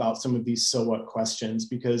wisdom about some of these so what questions,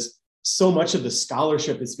 because so much of the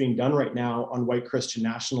scholarship that's being done right now on white Christian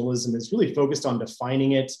nationalism is really focused on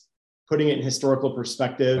defining it, putting it in historical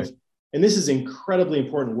perspective. Right. And this is incredibly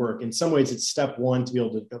important work. In some ways, it's step one to be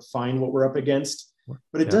able to define what we're up against.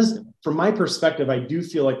 But it does, from my perspective, I do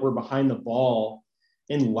feel like we're behind the ball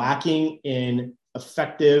and lacking in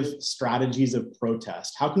effective strategies of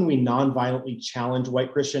protest. How can we non-violently challenge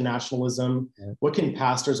white Christian nationalism? What can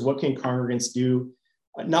pastors, what can congregants do?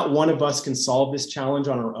 Not one of us can solve this challenge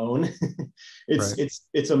on our own.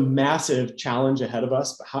 It's a massive challenge ahead of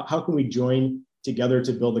us. But how can we join together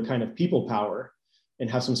to build the kind of people power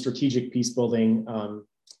and have some strategic peace building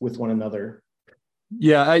with one another?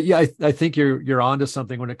 I think you're onto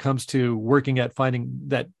something when it comes to working at finding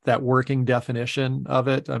that working definition of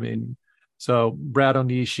it. I mean, so Brad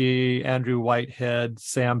Onishi, Andrew Whitehead,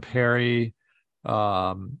 Sam Perry,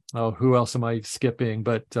 who else am I skipping?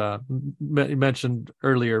 But you mentioned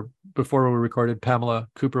earlier before we recorded Pamela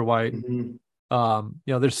Cooper White.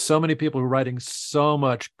 There's so many people who are writing so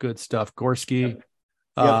much good stuff. Gorski,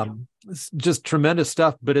 just tremendous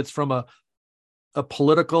stuff, but it's from a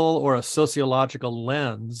political or a sociological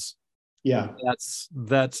lens.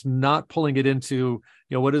 That's not pulling it into,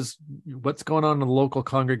 what's going on in the local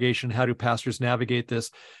congregation? How do pastors navigate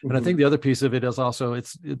this? And I think the other piece of it is also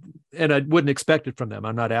and I wouldn't expect it from them.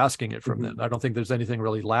 I'm not asking it from them. I don't think there's anything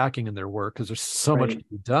really lacking in their work because there's so much to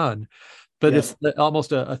be done, but it's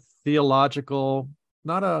almost a theological,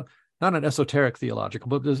 not not an esoteric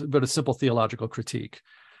theological, but a simple theological critique.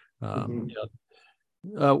 Mhm.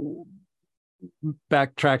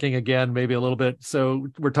 Backtracking again, maybe a little bit. So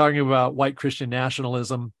we're talking about white Christian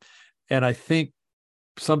nationalism. And I think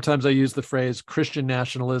sometimes I use the phrase Christian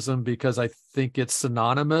nationalism because I think it's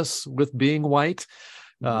synonymous with being white,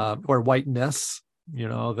 or whiteness.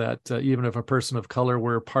 That even if a person of color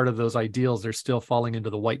were part of those ideals, they're still falling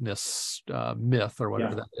into the whiteness myth or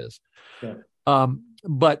whatever that is. Yeah.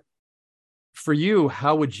 But for you,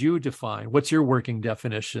 how would you define, what's your working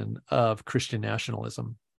definition of Christian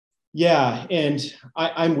nationalism? Yeah, and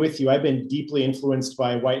I'm with you. I've been deeply influenced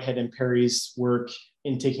by Whitehead and Perry's work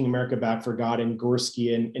in Taking America Back for God, and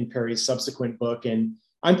Gorski and Perry's subsequent book. And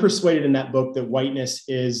I'm persuaded in that book that whiteness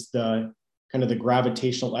is the kind of the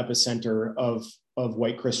gravitational epicenter of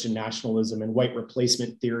white Christian nationalism and white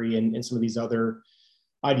replacement theory and some of these other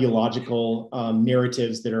ideological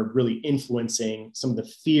narratives that are really influencing some of the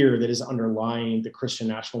fear that is underlying the Christian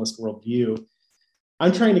nationalist worldview.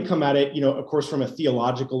 I'm trying to come at it, of course, from a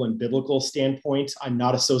theological and biblical standpoint. I'm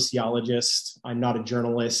not a sociologist. I'm not a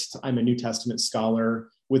journalist. I'm a New Testament scholar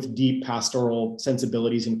with deep pastoral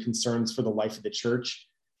sensibilities and concerns for the life of the church.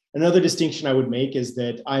 Another distinction I would make is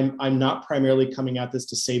that I'm not primarily coming at this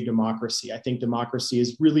to save democracy. I think democracy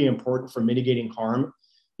is really important for mitigating harm.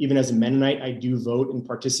 Even as a Mennonite, I do vote and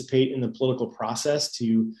participate in the political process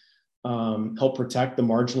to help protect the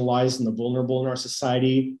marginalized and the vulnerable in our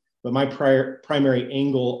society. But my primary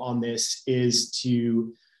angle on this is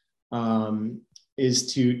to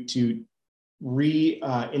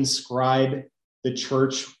re-inscribe the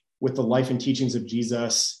church with the life and teachings of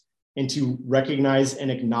Jesus, and to recognize and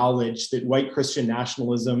acknowledge that white Christian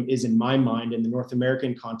nationalism is, in my mind, in the North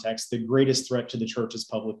American context, the greatest threat to the church's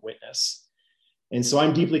public witness. And so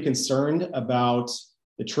I'm deeply concerned about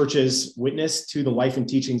the church's witness to the life and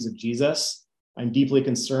teachings of Jesus. I'm deeply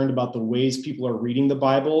concerned about the ways people are reading the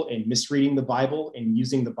Bible and misreading the Bible and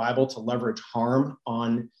using the Bible to leverage harm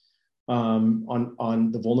on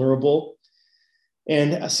the vulnerable.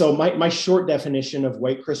 And so my short definition of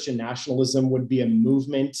white Christian nationalism would be a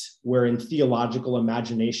movement wherein theological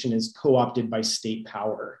imagination is co-opted by state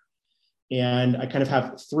power. And I kind of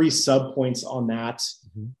have three subpoints on that.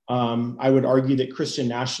 I would argue that Christian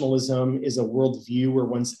nationalism is a worldview where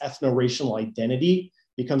one's ethno-racial identity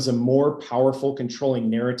becomes a more powerful controlling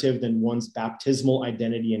narrative than one's baptismal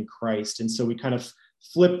identity in Christ. And so we kind of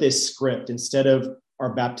flip this script. Instead of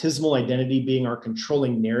our baptismal identity being our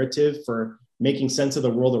controlling narrative for making sense of the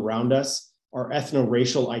world around us, our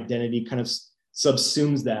ethno-racial identity kind of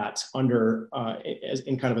subsumes that under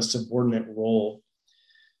in kind of a subordinate role.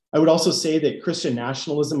 I would also say that Christian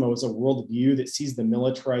nationalism was a worldview that sees the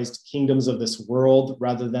militarized kingdoms of this world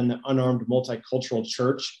rather than the unarmed multicultural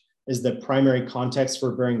church as the primary context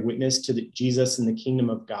for bearing witness to Jesus and the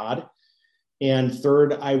kingdom of God. And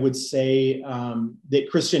third, I would say that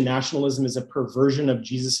Christian nationalism is a perversion of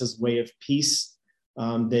Jesus's way of peace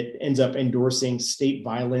that ends up endorsing state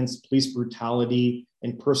violence, police brutality,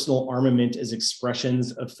 and personal armament as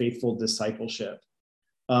expressions of faithful discipleship.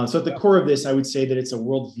 So at the core of this, I would say that it's a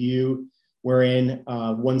worldview wherein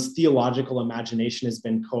one's theological imagination has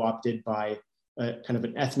been co-opted by kind of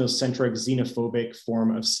an ethnocentric, xenophobic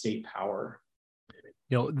form of state power.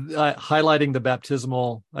 Highlighting the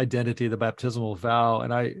baptismal identity, the baptismal vow,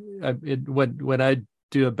 and when I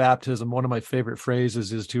do a baptism, one of my favorite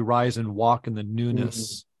phrases is to rise and walk in the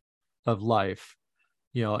newness of life.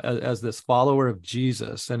 As this follower of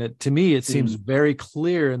Jesus, and to me, it seems very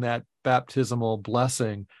clear in that baptismal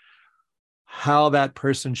blessing how that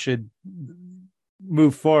person should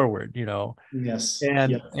move forward. Yes,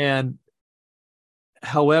 and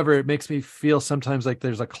however, it makes me feel sometimes like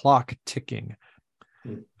there's a clock ticking,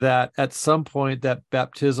 that at some point that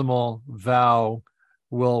baptismal vow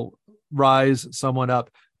will rise someone up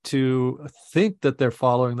to think that they're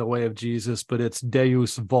following the way of Jesus, but it's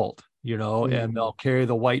Deus Vult, and they'll carry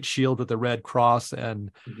the white shield with the red cross and,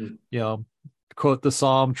 quote the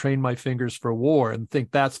Psalm, train my fingers for war, and think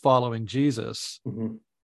that's following Jesus.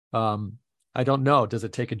 I don't know. Does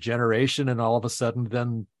it take a generation and all of a sudden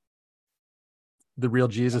then the real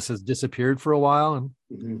Jesus has disappeared for a while?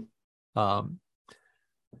 And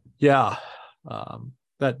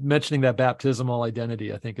that mentioning that baptismal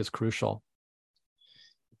identity, I think, is crucial.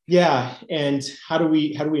 Yeah, and how do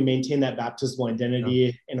we maintain that baptismal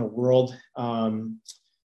identity in a world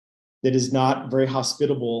that is not very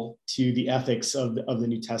hospitable to the ethics of the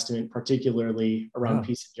New Testament, particularly around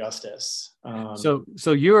peace and justice. So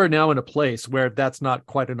you are now in a place where that's not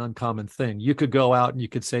quite an uncommon thing. You could go out and you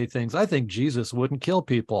could say things, I think Jesus wouldn't kill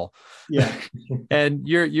people. Yeah. And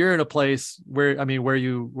you're in a place where, I mean, where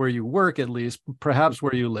you work, at least, perhaps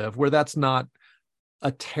where you live, where that's not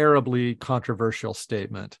a terribly controversial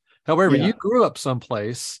statement. However, you grew up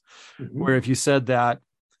someplace where if you said that,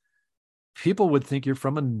 people would think you're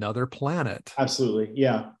from another planet. Absolutely.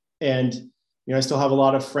 Yeah. And, I still have a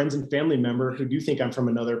lot of friends and family members who do think I'm from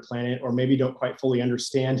another planet, or maybe don't quite fully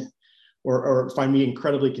understand or find me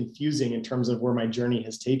incredibly confusing in terms of where my journey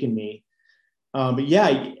has taken me. But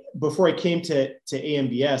yeah, before I came to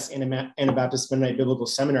AMBS, Anabaptist Mennonite Biblical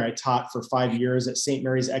Seminary, I taught for 5 years at St.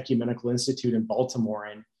 Mary's Ecumenical Institute in Baltimore.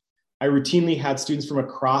 And I routinely had students from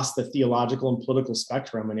across the theological and political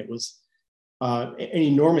spectrum. And it was an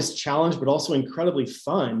enormous challenge, but also incredibly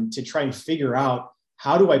fun to try and figure out,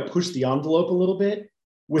 how do I push the envelope a little bit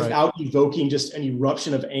without evoking just an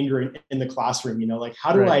eruption of anger in the classroom? Like,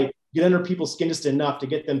 how do I get under people's skin just enough to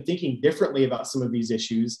get them thinking differently about some of these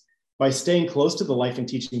issues by staying close to the life and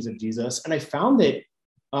teachings of Jesus? And I found that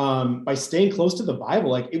by staying close to the Bible,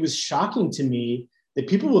 like, it was shocking to me that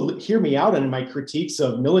people would hear me out on my critiques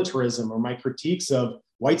of militarism or my critiques of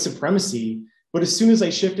white supremacy. But as soon as I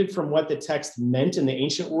shifted from what the text meant in the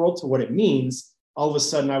ancient world to what it means, all of a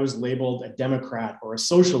sudden I was labeled a Democrat or a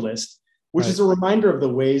socialist, which is a reminder of the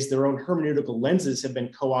ways their own hermeneutical lenses have been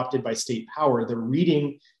co-opted by state power. They're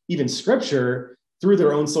reading even scripture through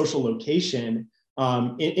their own social location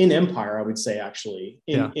in empire, I would say, actually,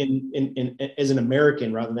 in as an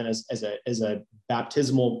American rather than as a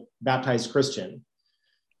baptized Christian.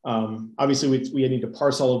 Obviously, we need to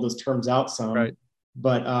parse all of those terms out some,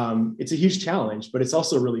 but it's a huge challenge, but it's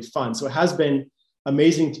also really fun. So it has been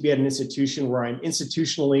amazing to be at an institution where I'm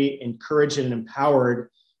institutionally encouraged and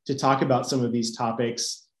empowered to talk about some of these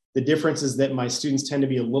topics. The difference is that my students tend to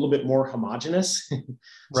be a little bit more homogenous.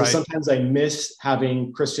 So sometimes I miss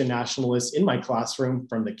having Christian nationalists in my classroom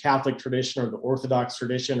from the Catholic tradition or the Orthodox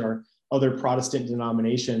tradition or other Protestant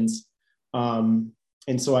denominations.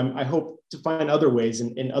 And so I hope to find other ways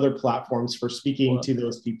in other platforms for speaking to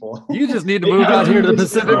those people. You just need to move out here to the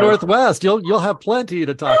Pacific Northwest. You'll have plenty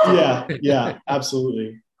to talk to. Yeah,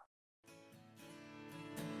 absolutely.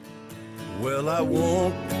 Well, I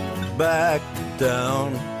won't back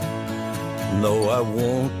down. No, I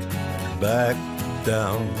won't back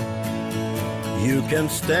down. You can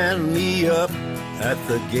stand me up at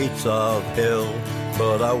the gates of hell,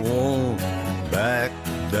 but I won't back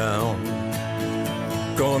down.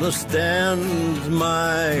 Gonna stand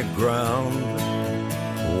my ground,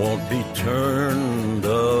 won't be turned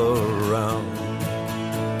around.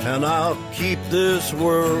 And I'll keep this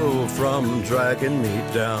world from dragging me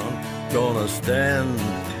down. Gonna stand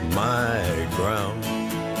my ground,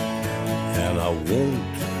 and I won't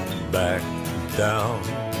back down.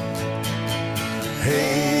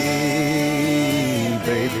 Hey,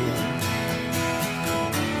 baby,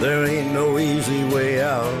 there ain't no easy way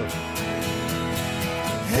out.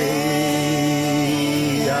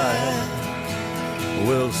 Hey, I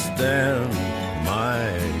will stand my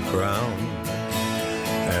ground,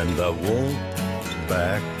 and I won't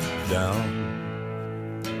back down.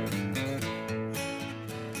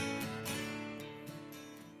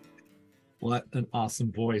 What an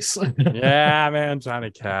awesome voice. Yeah, man,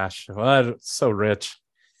 Johnny Cash. What, so rich.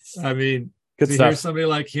 I mean, good to stuff. hear somebody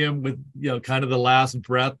like him with, kind of the last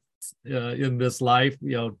breath in this life,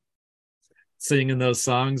 singing those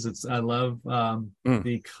songs. I love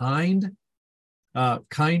the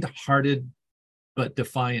kind-hearted but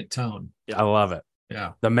defiant tone. Yeah, I love it.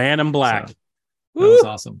 Yeah. The Man in Black. So, that was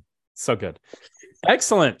awesome. So good.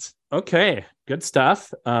 Excellent. Okay. Good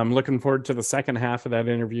stuff. Looking forward to the second half of that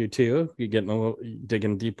interview too. You're getting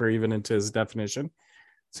digging deeper even into his definition.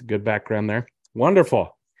 It's a good background there.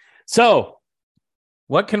 Wonderful. So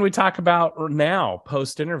what can we talk about now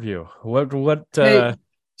post-interview? Hey,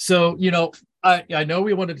 so, I know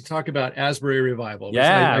we wanted to talk about Asbury Revival.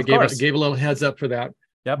 Yeah, I gave a little heads up for that.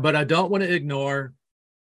 Yep. But I don't want to ignore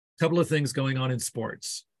a couple of things going on in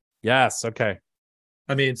sports. Yes. Okay.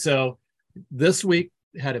 I mean, so this week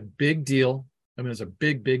had a big deal. I mean, it was a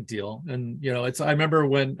big deal. And, I remember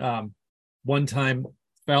when one time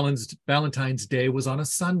Valentine's Day was on a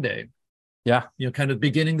Sunday. Yeah. Kind of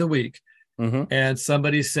beginning the week. Mm-hmm. And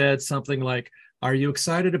somebody said something like, "Are you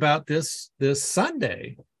excited about this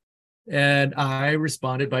Sunday?" And I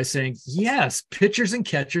responded by saying, "Yes, pitchers and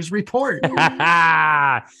catchers report,"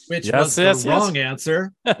 which was the wrong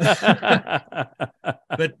answer.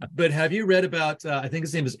 But have you read about, I think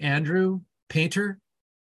his name is Andrew Painter?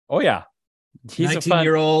 Oh yeah, he's a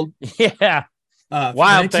 19-year-old. Yeah,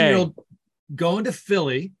 wild 19-year-old going to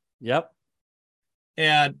Philly. Yep.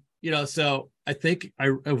 And so I think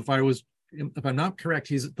if I'm not correct,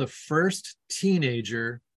 he's the first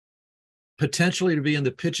teenager potentially to be in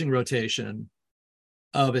the pitching rotation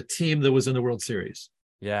of a team that was in the World Series.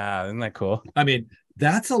 Yeah, isn't that cool? I mean,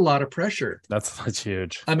 that's a lot of pressure. That's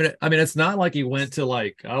huge. I mean, it's not like he went to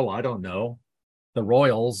like, oh, I don't know, the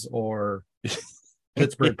Royals or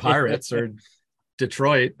Pittsburgh Pirates or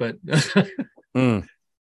Detroit, but yeah,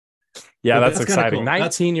 that's exciting. Cool.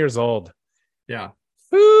 19 years old. Yeah.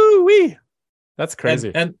 Woo-wee. That's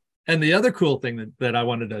crazy. And the other cool thing that I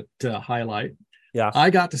wanted to highlight, I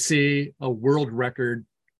got to see a world record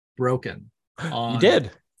broken. You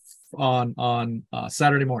did? On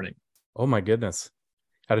Saturday morning. Oh my goodness.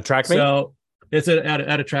 At a track meet? So it's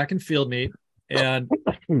at a track and field meet. And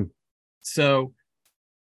so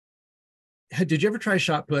did you ever try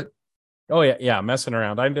shot put? Oh yeah, messing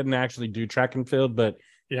around. I didn't actually do track and field, but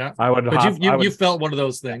yeah, I would. But you felt one of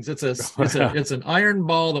those things. It's an iron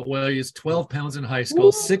ball that weighs 12 pounds in high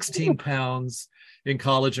school, 16 pounds in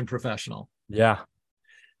college and professional. Yeah.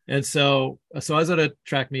 And so I was at a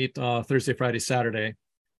track meet Thursday, Friday, Saturday.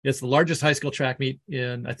 It's the largest high school track meet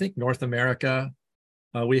in, I think, North America.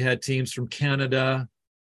 We had teams from Canada,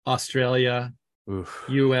 Australia,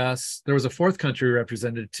 US. There was a fourth country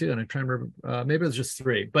represented too, and I'm trying to remember. Maybe it was just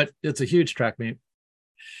three, but it's a huge track meet.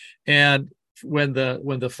 And when the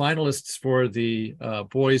finalists for the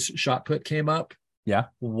boys shot put came up,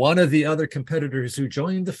 one of the other competitors who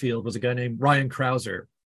joined the field was a guy named Ryan Krauser,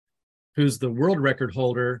 who's the world record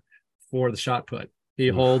holder for the shot put. He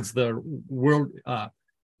holds the world.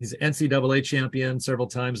 He's an NCAA champion several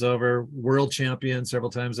times over, world champion several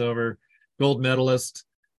times over, gold medalist.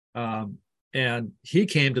 And he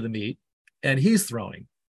came to the meet and he's throwing.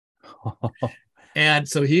 And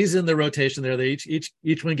so he's in the rotation there. They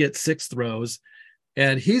each one gets 6 throws.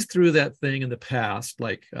 And he's threw that thing in the past,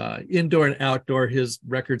 like indoor and outdoor, his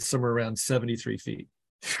record's somewhere around 73 feet.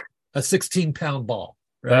 A 16-pound ball.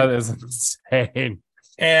 Right? That is insane.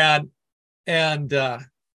 And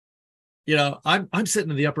I'm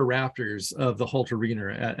sitting in the upper rafters of the Holt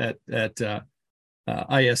Arena at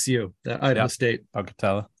ISU, Idaho State.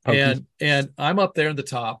 Pocatello. And I'm up there in the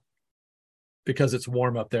top because it's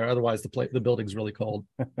warm up there. Otherwise, the building's really cold.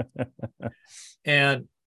 And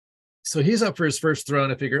so he's up for his first throw,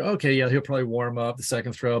 and I figure, okay, yeah, he'll probably warm up the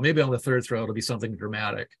second throw. Maybe on the third throw, it'll be something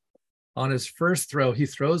dramatic. On his first throw, he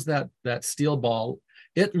throws that steel ball.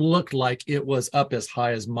 It looked like it was up as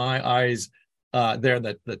high as my eyes there in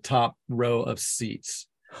the top row of seats.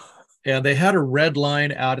 And they had a red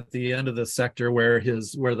line out at the end of the sector where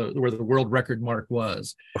the world record mark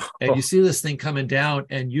was. And you see this thing coming down,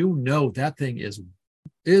 and that thing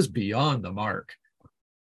is beyond the mark.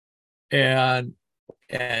 And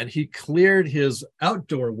he cleared his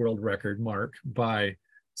outdoor world record mark by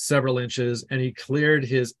several inches, and he cleared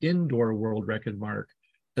his indoor world record mark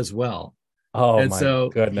as well. Oh, and my so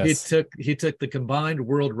goodness. he took the combined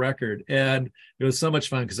world record, and it was so much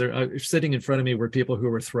fun because sitting in front of me were people who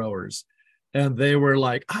were throwers, and they were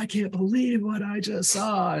like, I can't believe what I just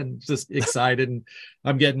saw, and just excited. And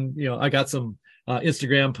I'm getting, I got some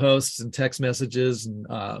Instagram posts and text messages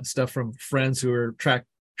and stuff from friends who are track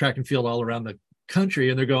and field all around the country,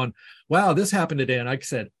 and they're going, wow, this happened today. And I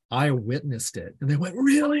said, I witnessed it. And they went,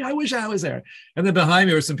 really? I wish I was there. And then behind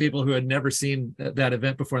me were some people who had never seen that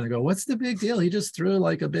event before. And they go, what's the big deal? He just threw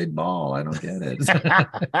like a big ball. I don't get it.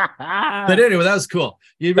 But anyway, that was cool.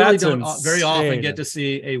 You really don't very often get to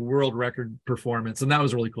see a world record performance. And that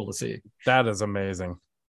was really cool to see. That is amazing.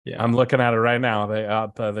 Yeah. I'm looking at it right now.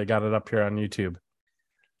 They got it up here on YouTube.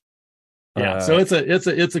 Yeah, so it's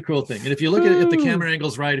a cool thing. And if you look at it, if the camera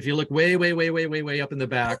angle's right, if you look way up in the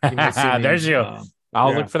back, you might see there's you.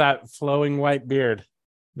 I'll look for that flowing white beard.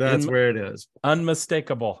 That's where it is.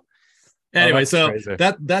 Unmistakable. Anyway, so crazy.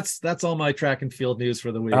 That's all my track and field news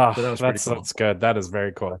for the week. Oh, that was pretty cool. That's good. That is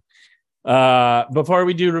very cool. Before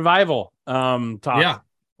we do revival talk,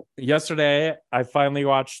 yesterday I finally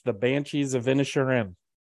watched The Banshees of Inisherin.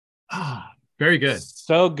 Very good.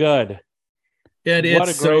 So good. And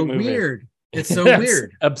it's so weird. It's so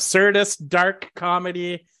weird. Absurdist, dark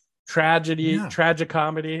comedy, tragedy, tragic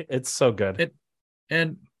comedy. It's so good.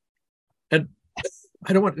 And I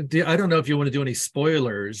don't know if you want to do any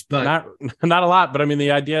spoilers, but not a lot. But I mean,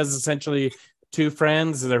 the idea is essentially two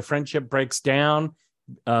friends, their friendship breaks down.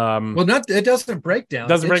 It doesn't break down.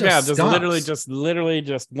 Doesn't break down. Just literally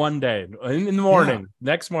one day in the morning,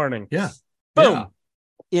 next morning. Yeah. Boom.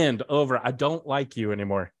 Yeah. End over. I don't like you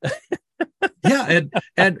anymore. Yeah,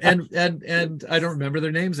 and I don't remember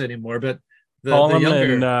their names anymore, but the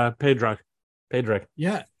younger and Pedrick.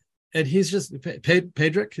 Yeah, and he's just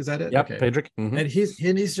Pedrick. Is that it? Yep, Okay. Pedrick. Mm-hmm. And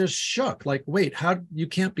he's just shook. Like, wait, how you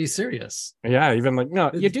can't be serious? Yeah, even like,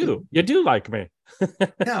 no, you do like me.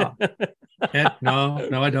 Yeah. And no,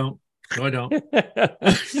 I don't. No, I don't.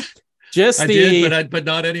 Just I did, but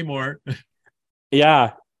not anymore.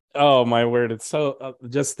 Yeah. Oh my word! It's so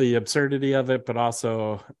just the absurdity of it, but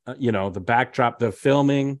also the backdrop, the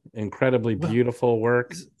filming, incredibly beautiful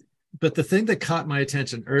work. But the thing that caught my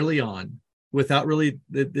attention early on, without really,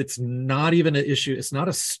 it's not even an issue. It's not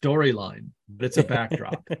a storyline, but it's a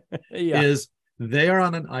backdrop. Is they are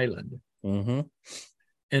on an island, and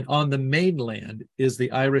on the mainland is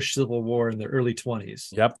the Irish Civil War in the early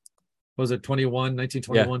 20s. Yep. Was it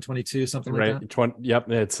 1921, 22, something like that?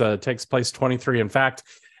 Yep. It takes place 23. In fact,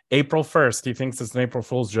 April 1st. He thinks it's an April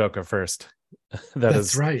Fool's joke at first.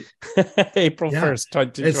 That's right. April 1st,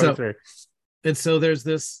 2023. And so there's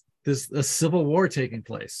a civil war taking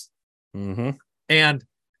place. And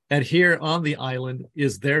here on the island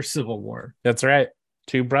is their civil war. That's right.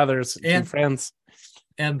 Two brothers, two friends.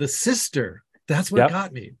 And the sister, that's what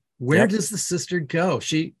got me. Where does the sister go?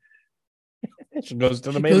 She goes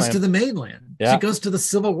to the mainland. Yeah. She goes to the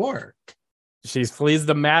Civil War. She flees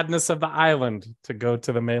the madness of the island to go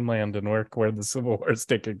to the mainland and work where the Civil War is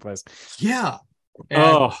taking place. Yeah.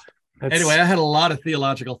 And anyway, I had a lot of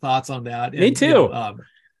theological thoughts on that. Me too.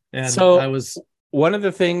 And so I was one of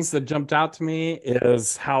the things that jumped out to me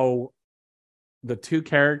is how the two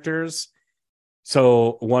characters.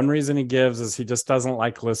 So one reason he gives is he just doesn't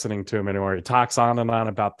like listening to him anymore. He talks on and on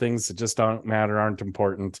about things that just don't matter, aren't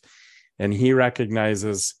important. And he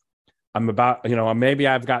recognizes maybe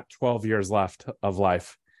I've got 12 years left of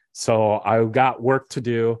life. So I've got work to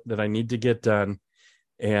do that I need to get done.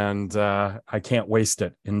 And I can't waste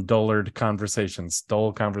it in dull conversations.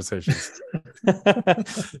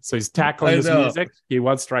 So he's tackling his music. He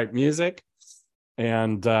wants to write music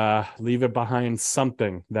and leave it behind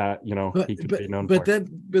something that, he could be known for.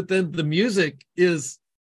 But then the music is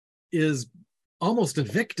almost a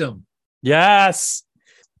victim. Yes.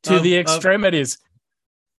 To the extremities.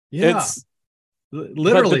 It's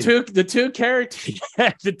literally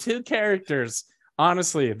the two characters,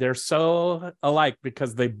 honestly, they're so alike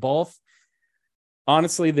because they both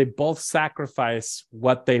sacrifice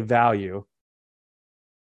what they value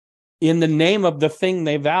in the name of the thing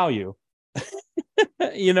they value.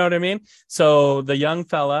 You know what I mean? So the young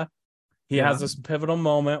fella, he has this pivotal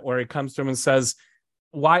moment where he comes to him and says,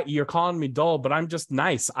 why you're calling me dull, but I'm just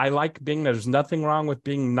nice. I like being, there's nothing wrong with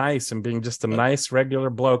being nice and being just a nice regular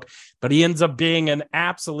bloke, but he ends up being an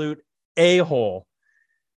absolute a-hole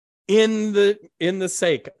in the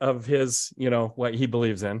sake of his, what he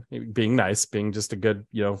believes in, being nice, being just a good,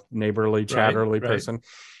 neighborly, chatterly person.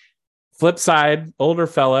 Flip side, older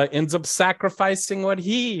fella ends up sacrificing what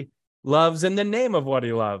he loves in the name of what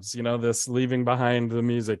he loves, this leaving behind the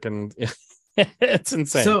music, and it's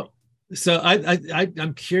insane. So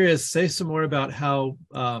I'm curious. Say some more about how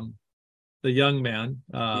the young man,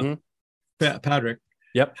 Patrick.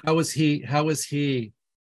 Yep. How was he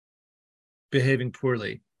behaving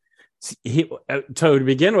poorly? To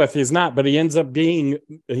begin with, he's not, but he ends up being.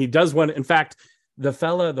 He does one. In fact,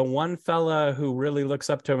 the one fella who really looks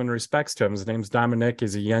up to him and respects to him. His name's Dominic.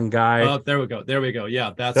 He's a young guy. Oh, there we go.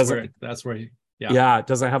 Yeah, that's where he. Yeah,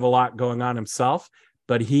 doesn't have a lot going on himself.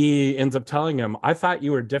 But he ends up telling him, I thought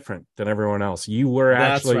you were different than everyone else. You were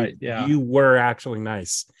actually, you were actually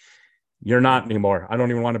nice. You're not anymore. I don't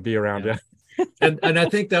even want to be around you. and I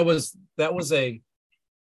think but I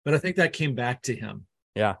think that came back to him.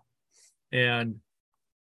 Yeah. And,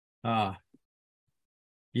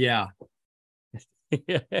 yeah.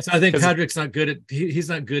 So I think Patrick's not good at, he's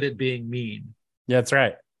not good at being mean. Yeah, that's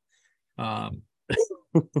right.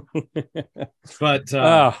 But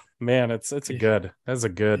oh man, that's a good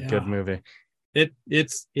movie.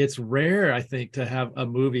 It's rare, I think, to have a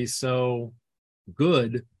movie so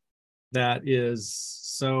good that is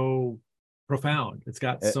so profound. It's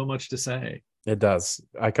got so much to say. It does.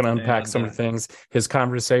 I can unpack some things. His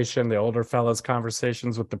conversation, the older fellow's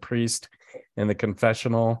conversations with the priest in the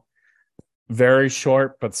confessional, very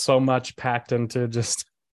short, but so much packed into just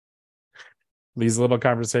these little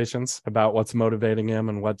conversations about what's motivating him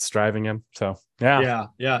and what's driving him. So yeah.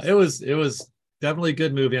 It was definitely a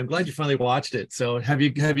good movie. I'm glad you finally watched it. So have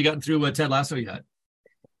you gotten through Ted Lasso yet?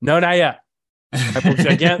 No, not yet.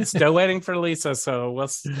 Again, still waiting for Lisa. So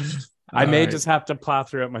I may just have to plow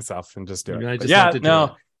through it myself and just do it.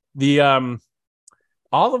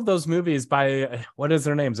 All of those movies by what is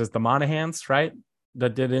their names? Is the Monahans, right?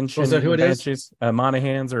 That did Inshin. Is that who it is?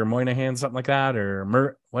 Monahans or Moynihan, something like that,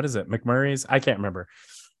 or what is it? McMurray's? I can't remember.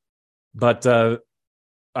 But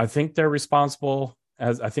I think they're responsible,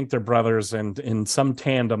 I think they're brothers, and in some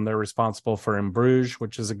tandem they're responsible for In Bruges,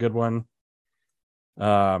 which is a good one.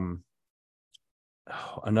 Another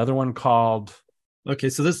one called, Okay,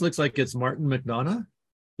 so this looks like it's Martin McDonough.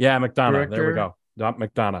 yeah, McDonough. Director, there we go. Not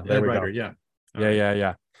McDonough. There head we writer, go. yeah. All Yeah, right.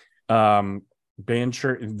 yeah, yeah.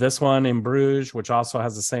 This one In Bruges, which also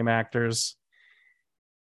has the same actors.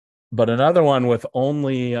 But another one with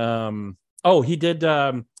only he did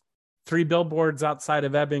 3 Billboards Outside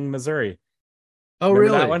of Ebbing, Missouri. Oh, Remember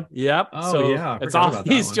really? that one? Yep. Oh, So yeah. I it's forgot all about that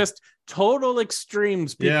these one. just total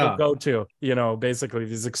extremes people Yeah. go to, basically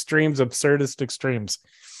these extremes, absurdist extremes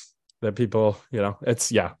that people, it's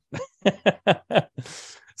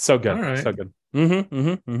so good. All right. So good.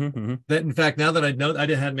 That, in fact, now that I know, I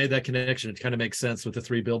hadn't made that connection. It kind of makes sense with the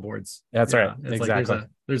 3 billboards. That's right. It's Exactly. like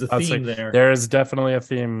there's a I'd say theme there. There is definitely a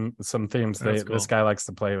theme, some themes That's cool. this guy likes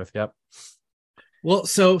to play with. Yep. Well,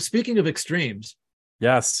 so speaking of extremes,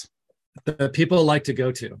 Yes. that people like to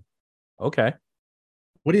go to, Okay.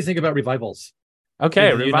 what do you think about revivals?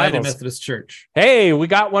 Okay. In the United Revivals. Methodist Church. Hey, we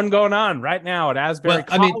got one going on right now at Asbury Well,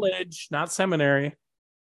 I mean- College, not seminary.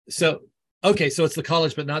 So, okay, so it's the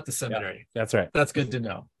college, but not the seminary. That's right. That's good to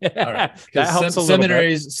know. All right. That 'Cause helps a little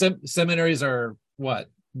bit. seminaries are what?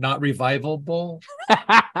 Not revivalable?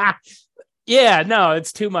 Yeah, no,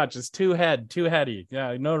 it's too much. It's too heady.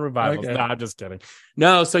 Yeah, no revivals. Okay. No, I'm just kidding.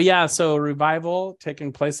 No, so revival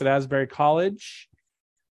taking place at Asbury College.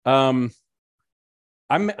 I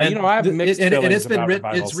have mixed feelings it's been about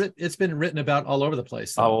written. revivals. It's been written about all over the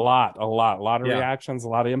place. A lot of Yeah. reactions, a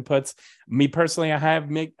lot of inputs. Me personally, I have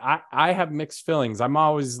mixed feelings. I'm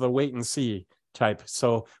always the wait and see type.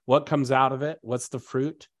 So what comes out of it? What's the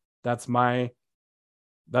fruit? That's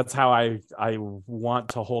how I want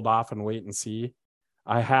to hold off and wait and see.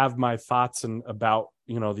 I have my thoughts about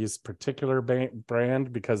these particular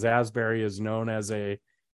brand, because Asbury is known as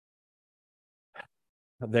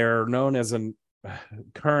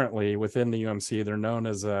currently within the UMC, they're known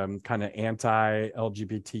as a kind of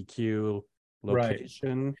anti-LGBTQ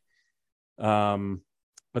location. Right.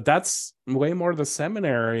 But that's way more the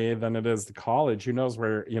seminary than it is the college. Who knows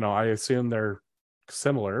where, I assume they're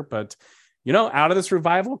similar, but out of this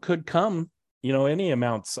revival could come, any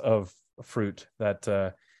amounts of fruit, that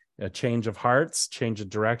a change of hearts, change of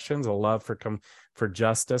directions, a love for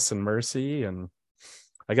justice and mercy. And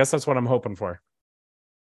I guess that's what I'm hoping for.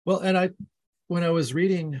 Well, and when I was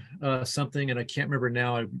reading something, and I can't remember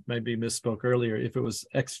now, I maybe misspoke earlier, if it was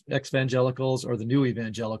ex-evangelicals or the new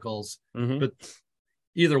evangelicals, but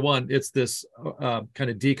either one, it's this kind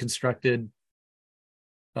of deconstructed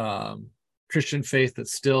Christian faith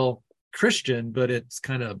that's still Christian, but it's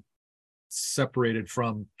kind of separated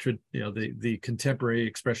from the contemporary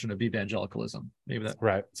expression of evangelicalism. Maybe that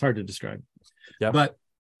right. It's hard to describe. Yeah. But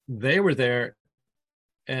they were there,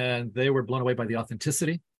 and they were blown away by the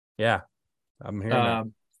authenticity. Yeah, I'm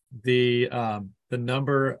hearing the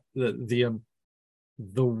number, the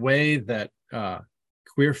way that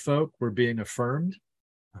queer folk were being affirmed.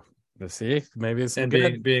 See, maybe it's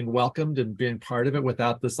being welcomed and being part of it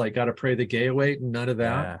without this got to pray the gay away. None of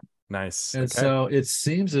that. Yeah. Nice. And so it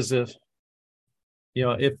seems as if,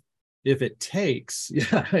 if it takes,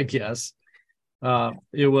 I guess, I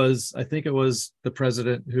think it was the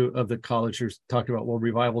president of the college who talked about, well,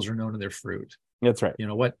 revivals are known in their fruit. That's right.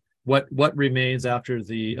 What remains after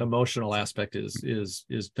the emotional aspect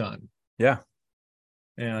is done. Yeah.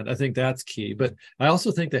 And I think that's key. But I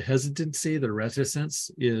also think the hesitancy, the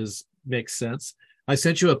reticence makes sense. I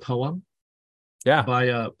sent you a poem. Yeah, by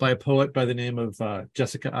a poet by the name of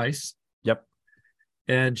Jessica Ice. Yep.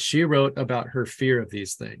 And she wrote about her fear of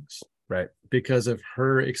these things, right? Because of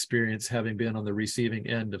her experience having been on the receiving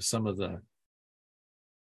end of some of the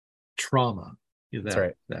trauma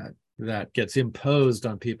that gets imposed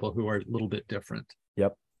on people who are a little bit different.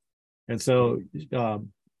 Yep. And so,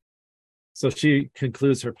 so she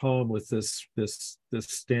concludes her poem with this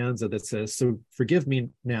stanza that says, "So forgive me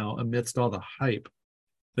now amidst all the hype,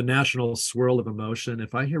 the national swirl of emotion,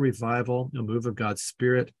 if I hear revival, a move of God's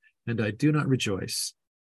Spirit, and I do not rejoice,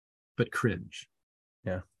 but cringe."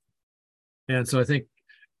 Yeah. And so I think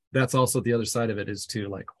that's also the other side of it, is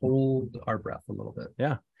to hold our breath a little bit.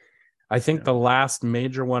 Yeah. I think the last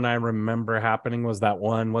major one I remember happening was that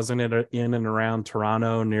one, wasn't it in and around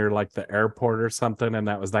Toronto near the airport or something? And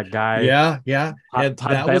that was that guy. Yeah.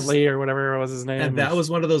 Todd Bentley or whatever was his name. And that was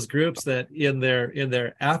one of those groups that in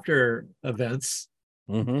their after events,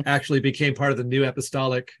 actually became part of the New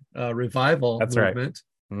Apostolic Revival movement.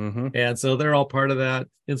 Right. And so they're all part of that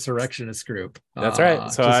insurrectionist group. That's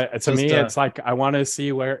right. So to me, it's I want to see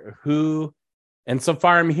who And so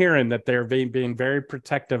far, I'm hearing that they're being very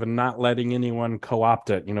protective and not letting anyone co-opt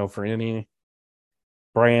it, for any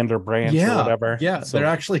brand or branch or whatever. Yeah, So, they're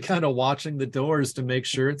actually kind of watching the doors to make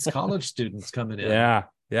sure it's college students coming in. Yeah.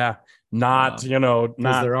 Not, because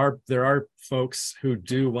not there are folks who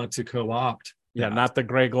do want to co-opt. Yeah, not the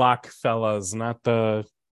Greg Locke fellas, not the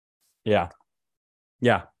yeah.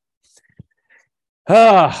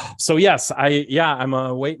 So yes, I'm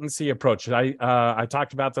a wait and see approach. I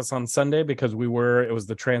talked about this on Sunday because it was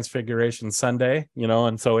the Transfiguration Sunday,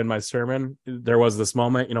 and so in my sermon there was this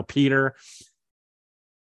moment, Peter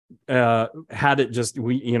had it just,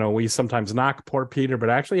 we sometimes knock poor Peter, but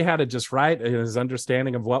actually had it just right in his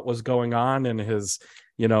understanding of what was going on, and his,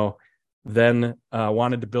 then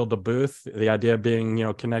wanted to build a booth. The idea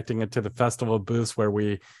being, connecting it to the festival of booths, where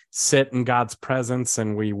we sit in God's presence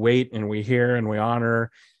and we wait and we hear and we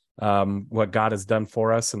honor what God has done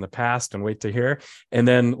for us in the past and wait to hear. And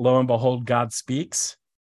then lo and behold, God speaks,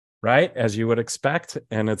 right? As you would expect.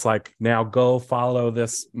 And it's like, now go follow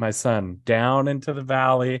this, my son, down into the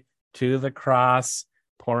valley to the cross,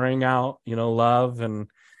 pouring out, love. And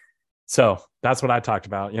so that's what I talked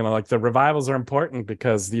about. Like the revivals are important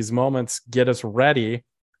because these moments get us ready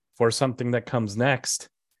for something that comes next.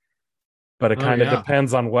 But it kind of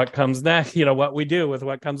depends on what comes next, what we do with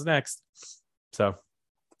what comes next. So,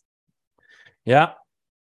 yeah.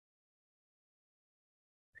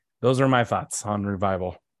 Those are my thoughts on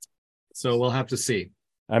revival. So we'll have to see.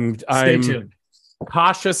 Stay tuned.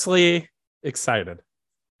 Cautiously excited.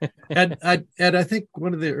 and I think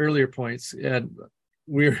one of the earlier points, and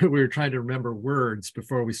we were trying to remember words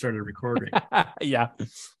before we started recording. Yeah.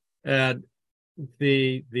 And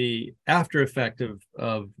the after effect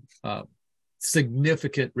of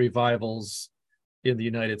significant revivals in the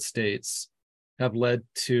United States have led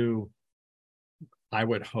to, I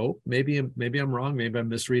would hope, maybe I'm wrong, maybe I'm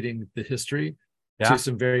misreading the history, to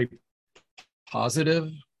some very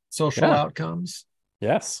positive social outcomes.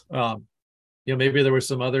 Yes. Maybe there were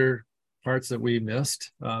some other parts that we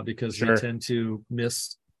missed because we tend to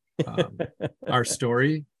miss our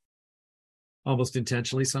story almost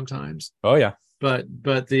intentionally sometimes. Oh yeah. But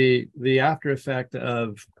the after effect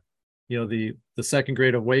of the Second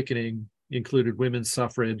Great Awakening included women's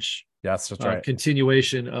suffrage. Yes, that's right.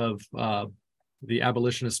 Continuation of the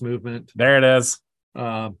abolitionist movement. There it is.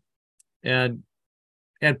 And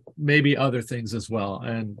maybe other things as well.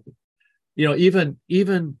 And even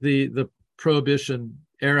the prohibition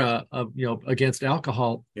era of against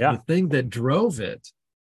alcohol, the thing that drove it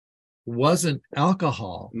wasn't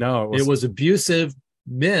alcohol. No, it was abusive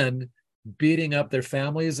men beating up their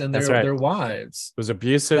families and their wives. It was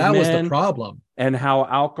abusive. That was the problem. And how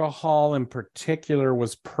alcohol in particular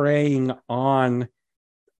was preying on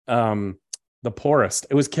the poorest.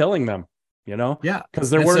 It was killing them, because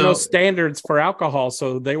there were no standards for alcohol.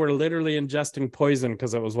 So they were literally ingesting poison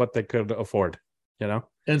because it was what they could afford,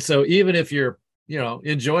 And so even if you're,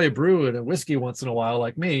 enjoy a brew and a whiskey once in a while,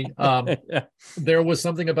 like me, there was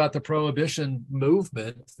something about the prohibition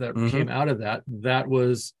movement that came out of that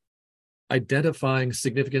was identifying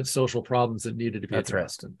significant social problems that needed to be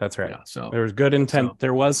addressed. Right. That's right. Yeah, so there was good intent.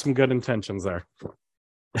 There was some good intentions there.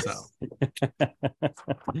 So,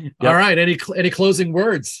 all right. Any closing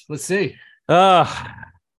words? Let's see. Boy,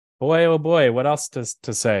 oh boy, what else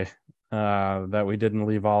to say that we didn't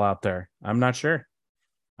leave all out there? I'm not sure.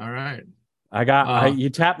 All right. You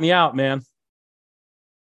tapped me out, man.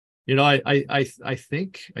 I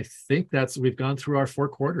think that's, we've gone through our 4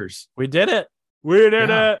 quarters. We did it. We did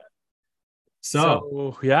it.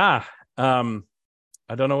 So yeah. I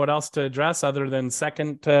don't know what else to address other than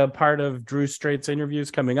second part of Drew Strait's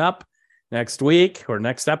interviews coming up next week or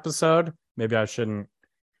next episode. Maybe I shouldn't,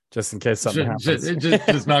 just in case something happens.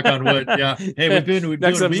 Just knock on wood. Yeah. Hey, we've been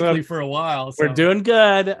doing weekly for a while. So. We're doing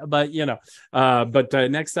good, but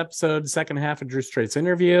next episode, second half of Drew Strait's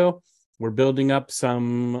interview, we're building up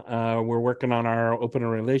some. We're working on our open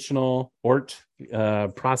and relational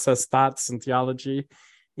process, thoughts, and theology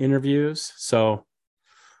interviews. So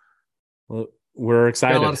we're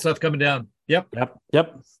excited. Got a lot of stuff coming down. Yep.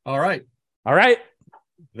 All right.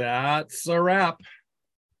 That's a wrap.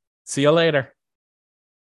 See you later.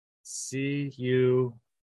 See you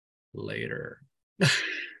later.